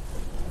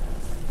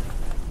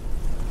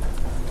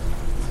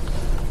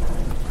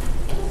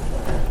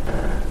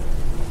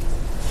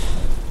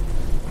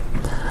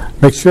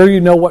 Make sure you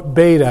know what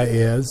beta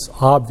is,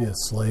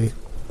 obviously,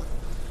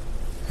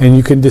 and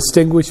you can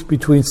distinguish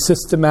between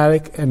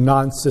systematic and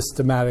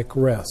non-systematic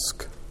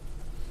risk.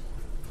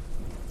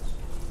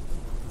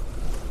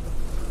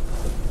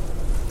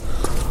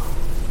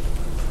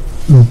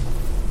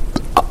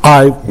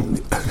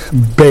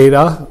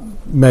 Beta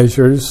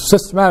measures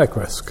systematic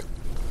risk.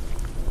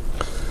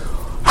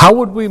 How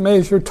would we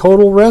measure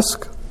total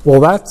risk? Well,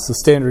 that's the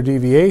standard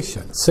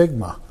deviation,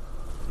 sigma.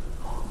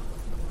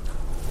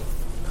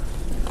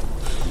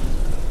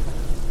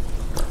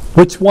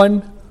 Which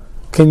one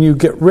can you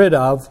get rid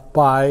of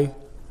by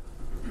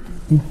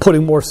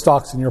putting more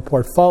stocks in your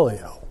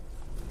portfolio?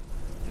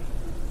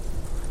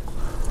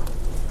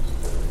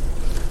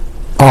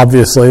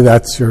 Obviously,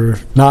 that's your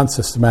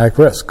non-systematic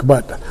risk.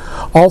 But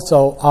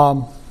also,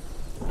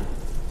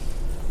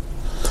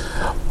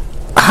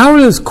 how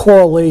does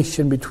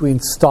correlation between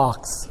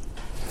stocks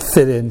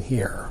fit in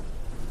here?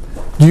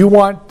 Do you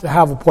want to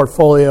have a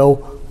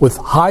portfolio with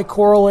high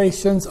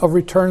correlations of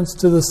returns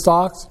to the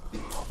stocks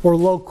or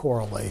low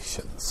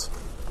correlations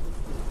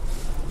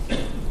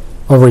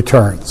of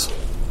returns?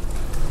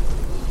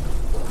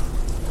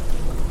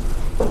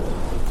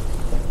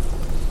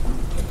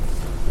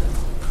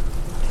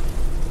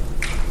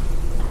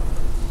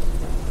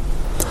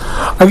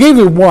 I gave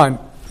you one.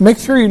 Make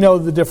sure you know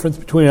the difference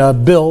between a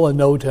bill, a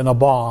note, and a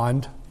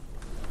bond.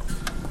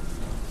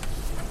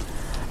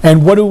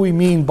 And what do we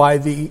mean by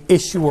the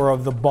issuer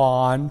of the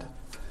bond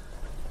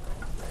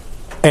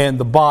and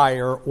the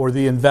buyer or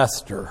the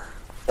investor?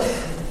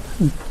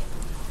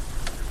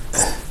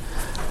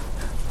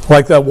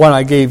 Like that one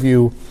I gave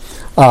you,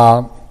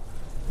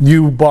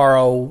 you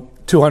borrow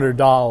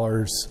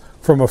 $200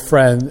 from a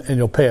friend and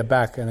you'll pay it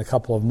back in a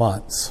couple of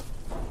months.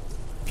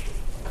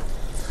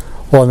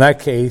 Well, in that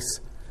case,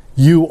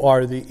 you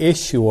are the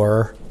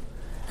issuer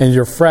and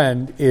your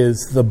friend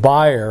is the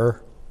buyer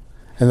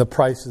and the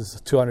price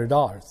is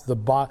 $200.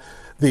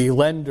 The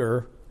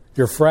lender,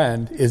 your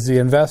friend, is the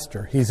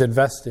investor. He's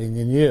investing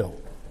in you.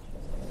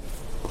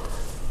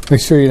 Make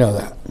sure you know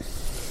that.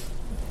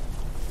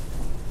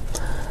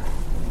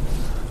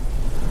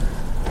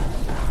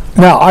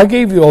 Now, I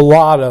gave you a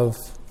lot of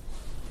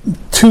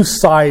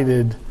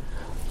two-sided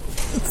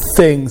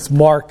things,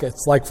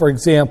 markets, like, for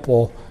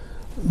example,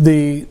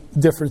 the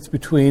difference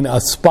between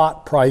a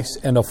spot price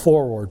and a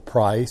forward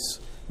price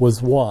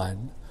was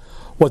one.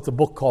 What the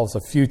book calls a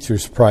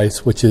futures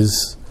price, which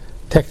is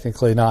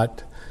technically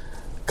not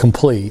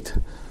complete,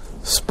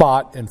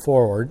 spot and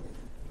forward.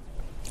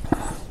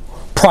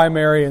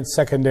 Primary and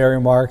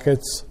secondary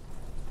markets,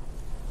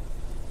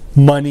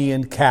 money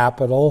and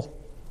capital,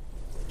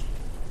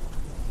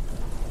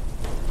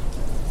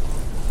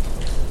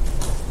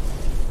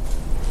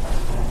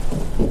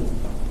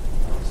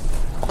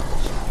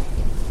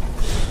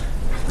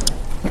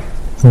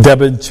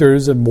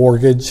 debentures and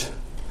mortgage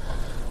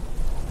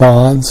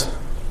bonds.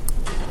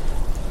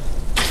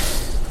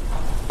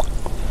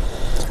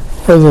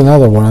 There's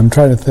another one. I'm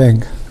trying to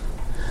think.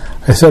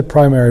 I said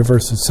primary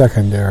versus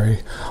secondary.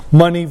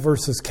 Money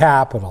versus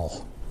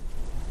capital.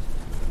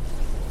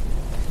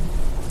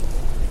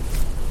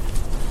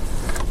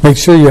 Make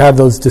sure you have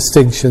those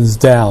distinctions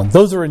down.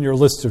 Those are in your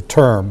list of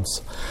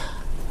terms,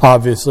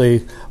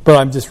 obviously, but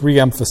I'm just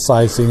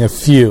re-emphasizing a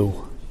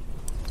few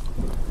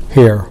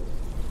here.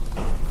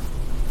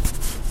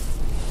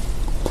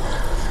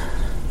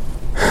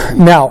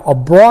 Now, a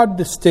broad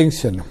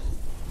distinction,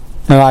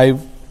 and I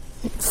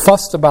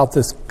fussed about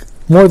this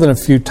more than a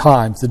few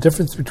times, the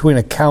difference between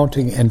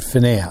accounting and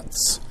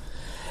finance,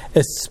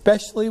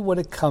 especially when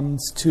it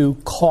comes to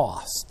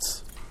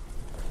costs.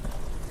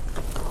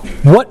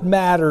 What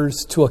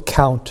matters to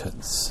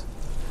accountants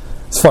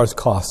as far as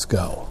costs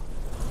go,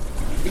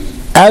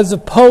 as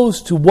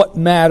opposed to what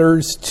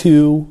matters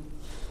to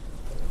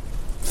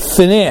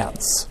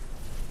finance?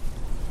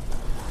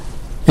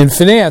 In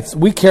finance,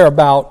 we care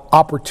about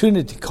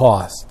opportunity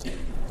cost,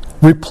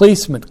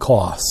 replacement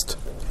cost,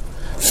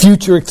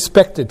 future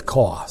expected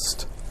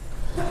cost.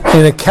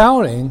 In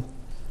accounting,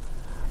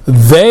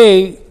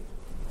 they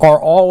are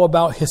all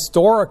about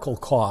historical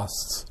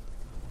costs,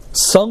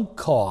 sunk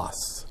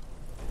costs.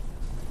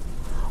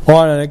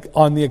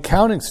 On the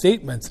accounting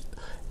statements,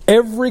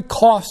 every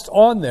cost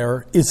on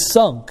there is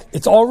sunk.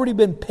 It's already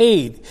been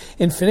paid.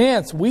 In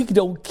finance, we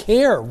don't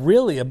care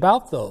really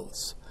about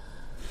those.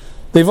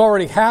 They've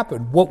already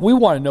happened. What we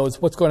want to know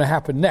is what's going to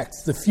happen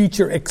next, the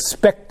future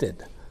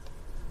expected.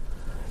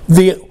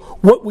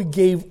 What we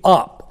gave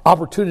up,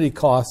 opportunity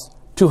costs,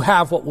 to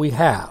have what we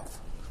have.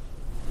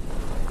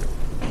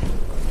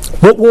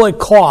 What will it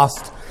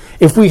cost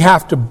if we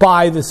have to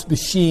buy this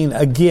machine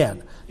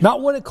again?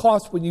 Not what it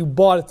cost when you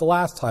bought it the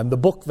last time, the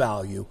book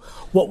value.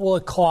 What will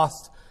it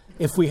cost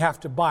if we have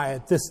to buy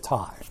it this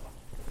time?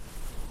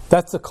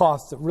 That's the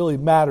cost that really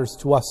matters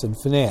to us in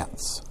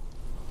finance.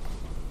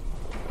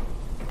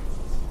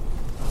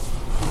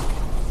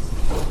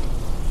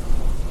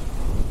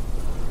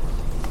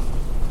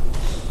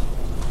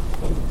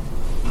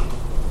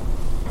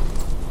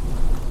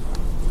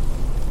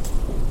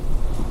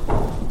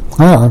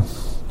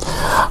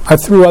 I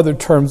threw other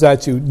terms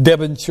at you.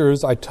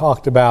 Debentures I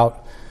talked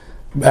about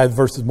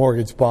versus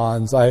mortgage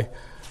bonds. I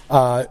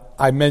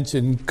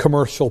mentioned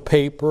commercial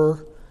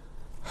paper,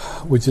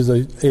 which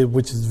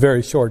is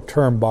very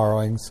short-term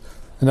borrowings.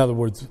 In other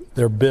words,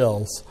 they're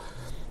bills.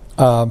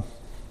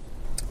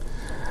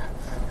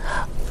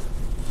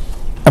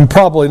 I'm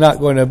probably not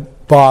going to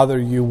bother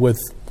you with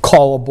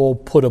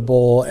callable,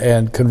 puttable,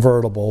 and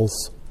convertibles.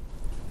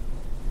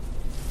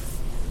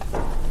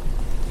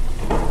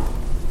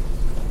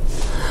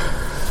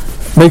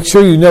 Make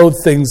sure you know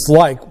things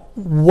like,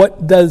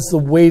 what does the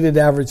weighted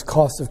average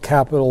cost of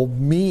capital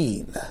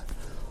mean?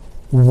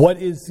 What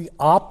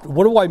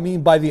do I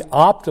mean by the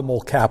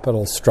optimal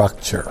capital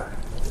structure?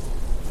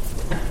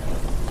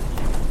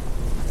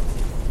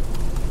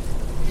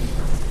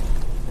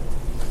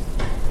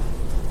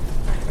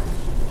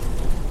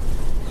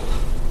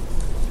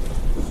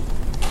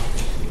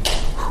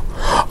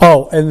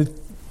 Oh, and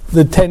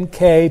the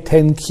 10K,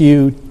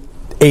 10Q,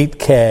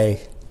 8K,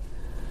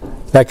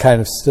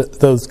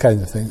 those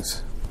kinds of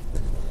things.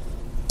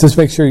 Just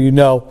make sure you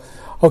know,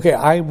 okay,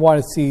 I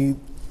want to see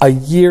a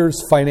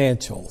year's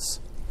financials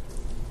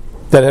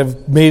that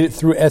have made it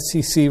through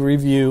SEC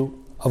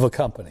review of a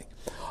company.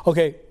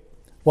 Okay,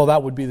 well,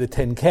 that would be the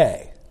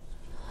 10K.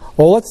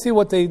 Well, let's see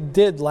what they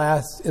did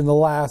in the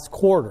last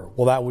quarter.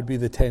 Well, that would be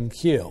the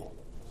 10Q.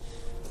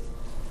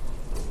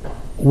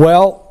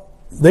 Well,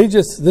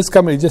 this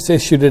company just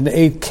issued an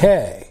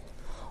 8K.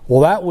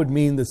 Well, that would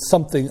mean that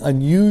something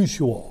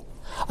unusual,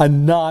 a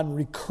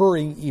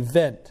non-recurring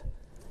event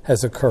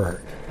has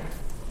occurred.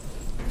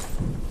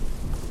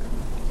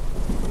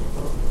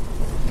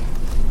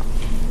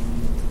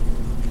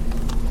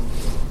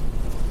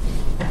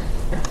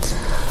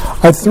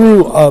 I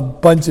threw a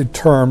bunch of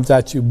terms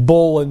at you.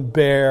 Bull and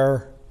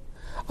bear,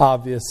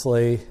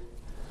 obviously.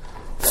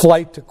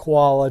 Flight to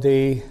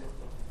quality.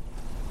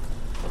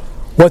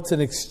 What's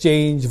an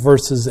exchange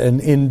versus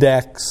an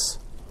index?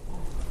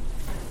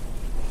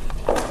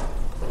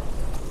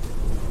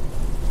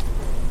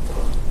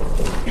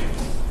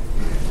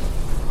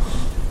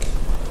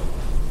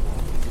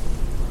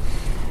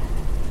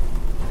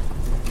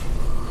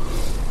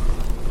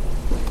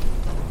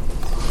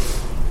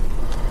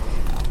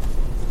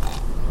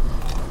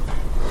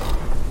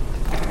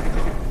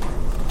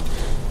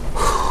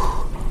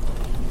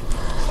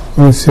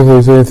 Let me see if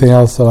there's anything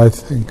else that I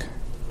think.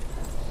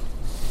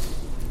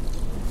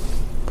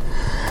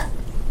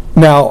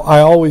 Now, I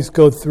always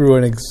go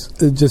through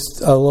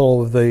just a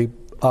little of the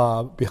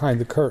behind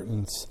the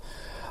curtains.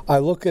 I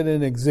look at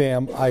an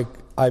exam,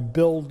 I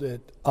build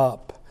it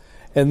up,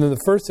 and then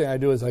the first thing I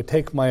do is I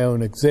take my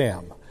own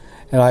exam,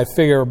 and I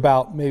figure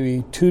about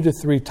maybe 2 to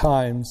 3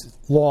 times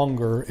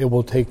longer it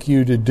will take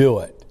you to do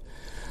it.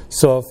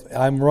 So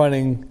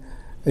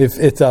if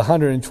it's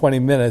 120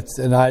 minutes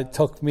and it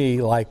took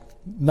me like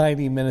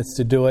 90 minutes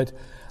to do it,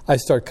 I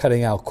start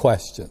cutting out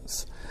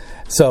questions.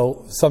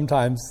 So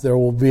sometimes there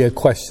will be a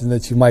question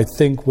that you might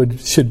think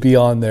should be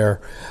on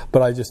there,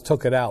 but I just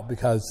took it out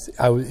because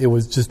it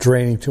was just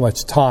draining too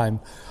much time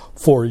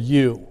for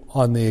you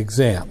on the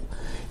exam.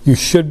 You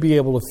should be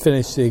able to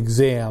finish the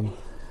exam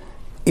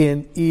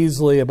in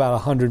easily about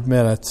 100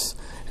 minutes,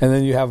 and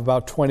then you have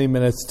about 20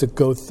 minutes to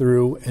go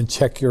through and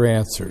check your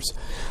answers.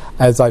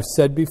 As I've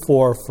said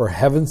before, for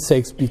heaven's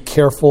sakes, be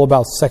careful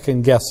about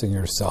second-guessing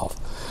yourself.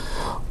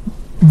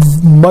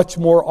 Much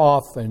more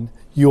often,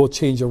 you will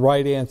change a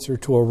right answer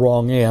to a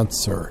wrong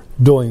answer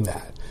doing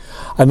that.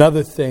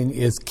 Another thing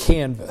is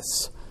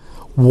Canvas.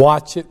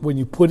 Watch it when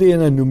you put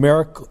in a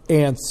numeric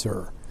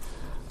answer.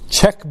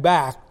 Check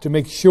back to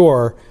make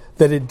sure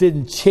that it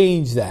didn't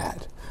change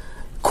that.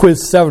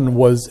 Quiz 7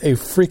 was a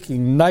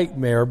freaking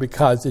nightmare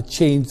because it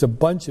changed a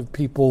bunch of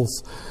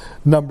people's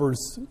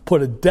numbers,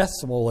 put a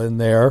decimal in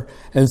there,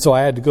 and so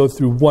I had to go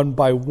through one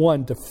by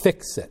one to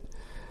fix it.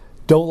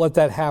 Don't let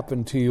that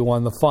happen to you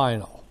on the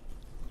final.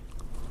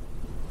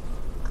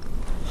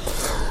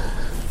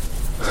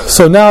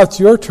 So now it's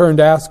your turn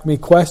to ask me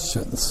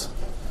questions.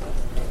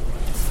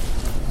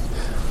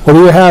 What do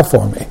you have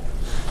for me?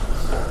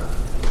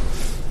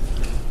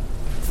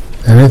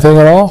 Anything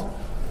at all?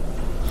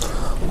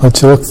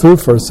 Let you look through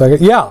for a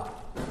second. Yeah. How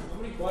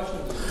many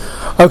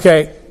questions?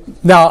 Okay.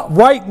 Now,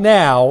 right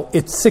now,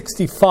 it's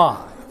 65.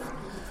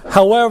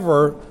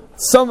 However,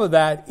 some of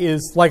that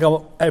is like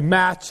a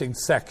matching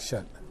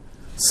section.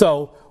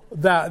 So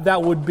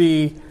that would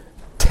be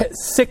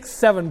 6,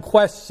 7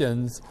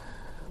 questions,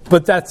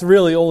 but that's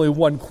really only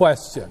one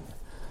question.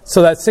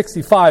 So that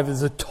 65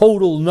 is a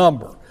total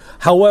number.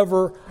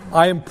 However,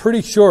 I am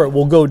pretty sure it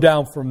will go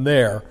down from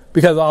there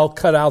because I'll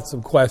cut out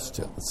some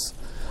questions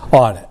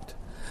on it.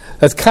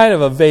 That's kind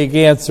of a vague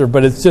answer,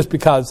 but it's just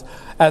because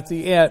at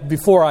the end,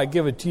 before I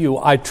give it to you,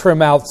 I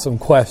trim out some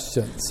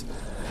questions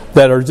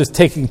that are just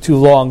taking too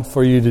long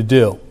for you to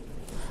do.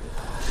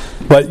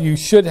 But you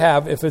should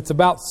have, if it's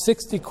about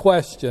 60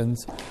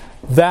 questions,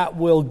 that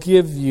will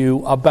give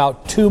you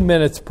about 2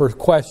 minutes per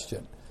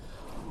question.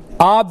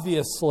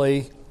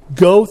 Obviously,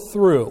 go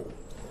through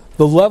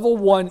the level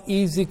 1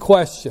 easy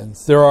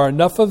questions. There are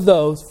enough of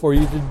those for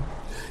you to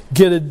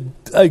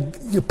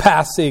get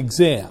pass the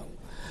exam.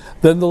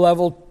 Then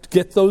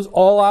get those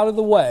all out of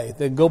the way.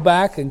 Then go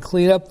back and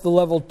clean up the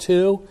level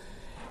 2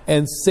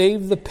 and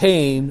save the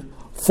pain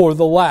for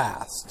the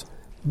last.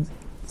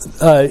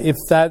 If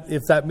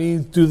that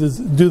means do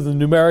the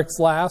numerics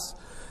last,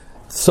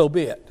 so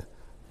be it.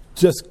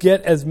 just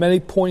get as many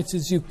points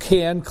as you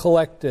can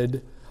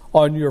collected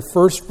on your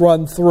first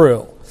run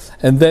through,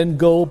 and then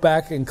go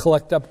back and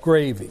collect up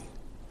gravy.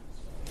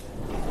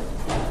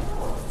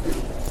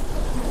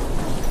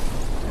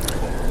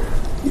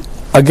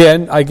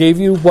 Again, I gave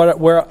you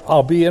where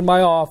I'll be in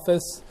my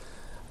office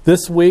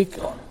this week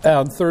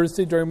on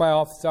Thursday during my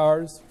office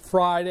hours,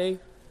 Friday,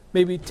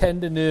 maybe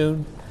 10 to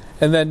noon,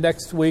 and then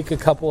next week a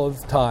couple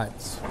of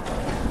times.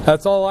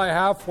 That's all I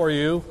have for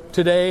you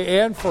today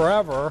and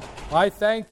forever. I thank you.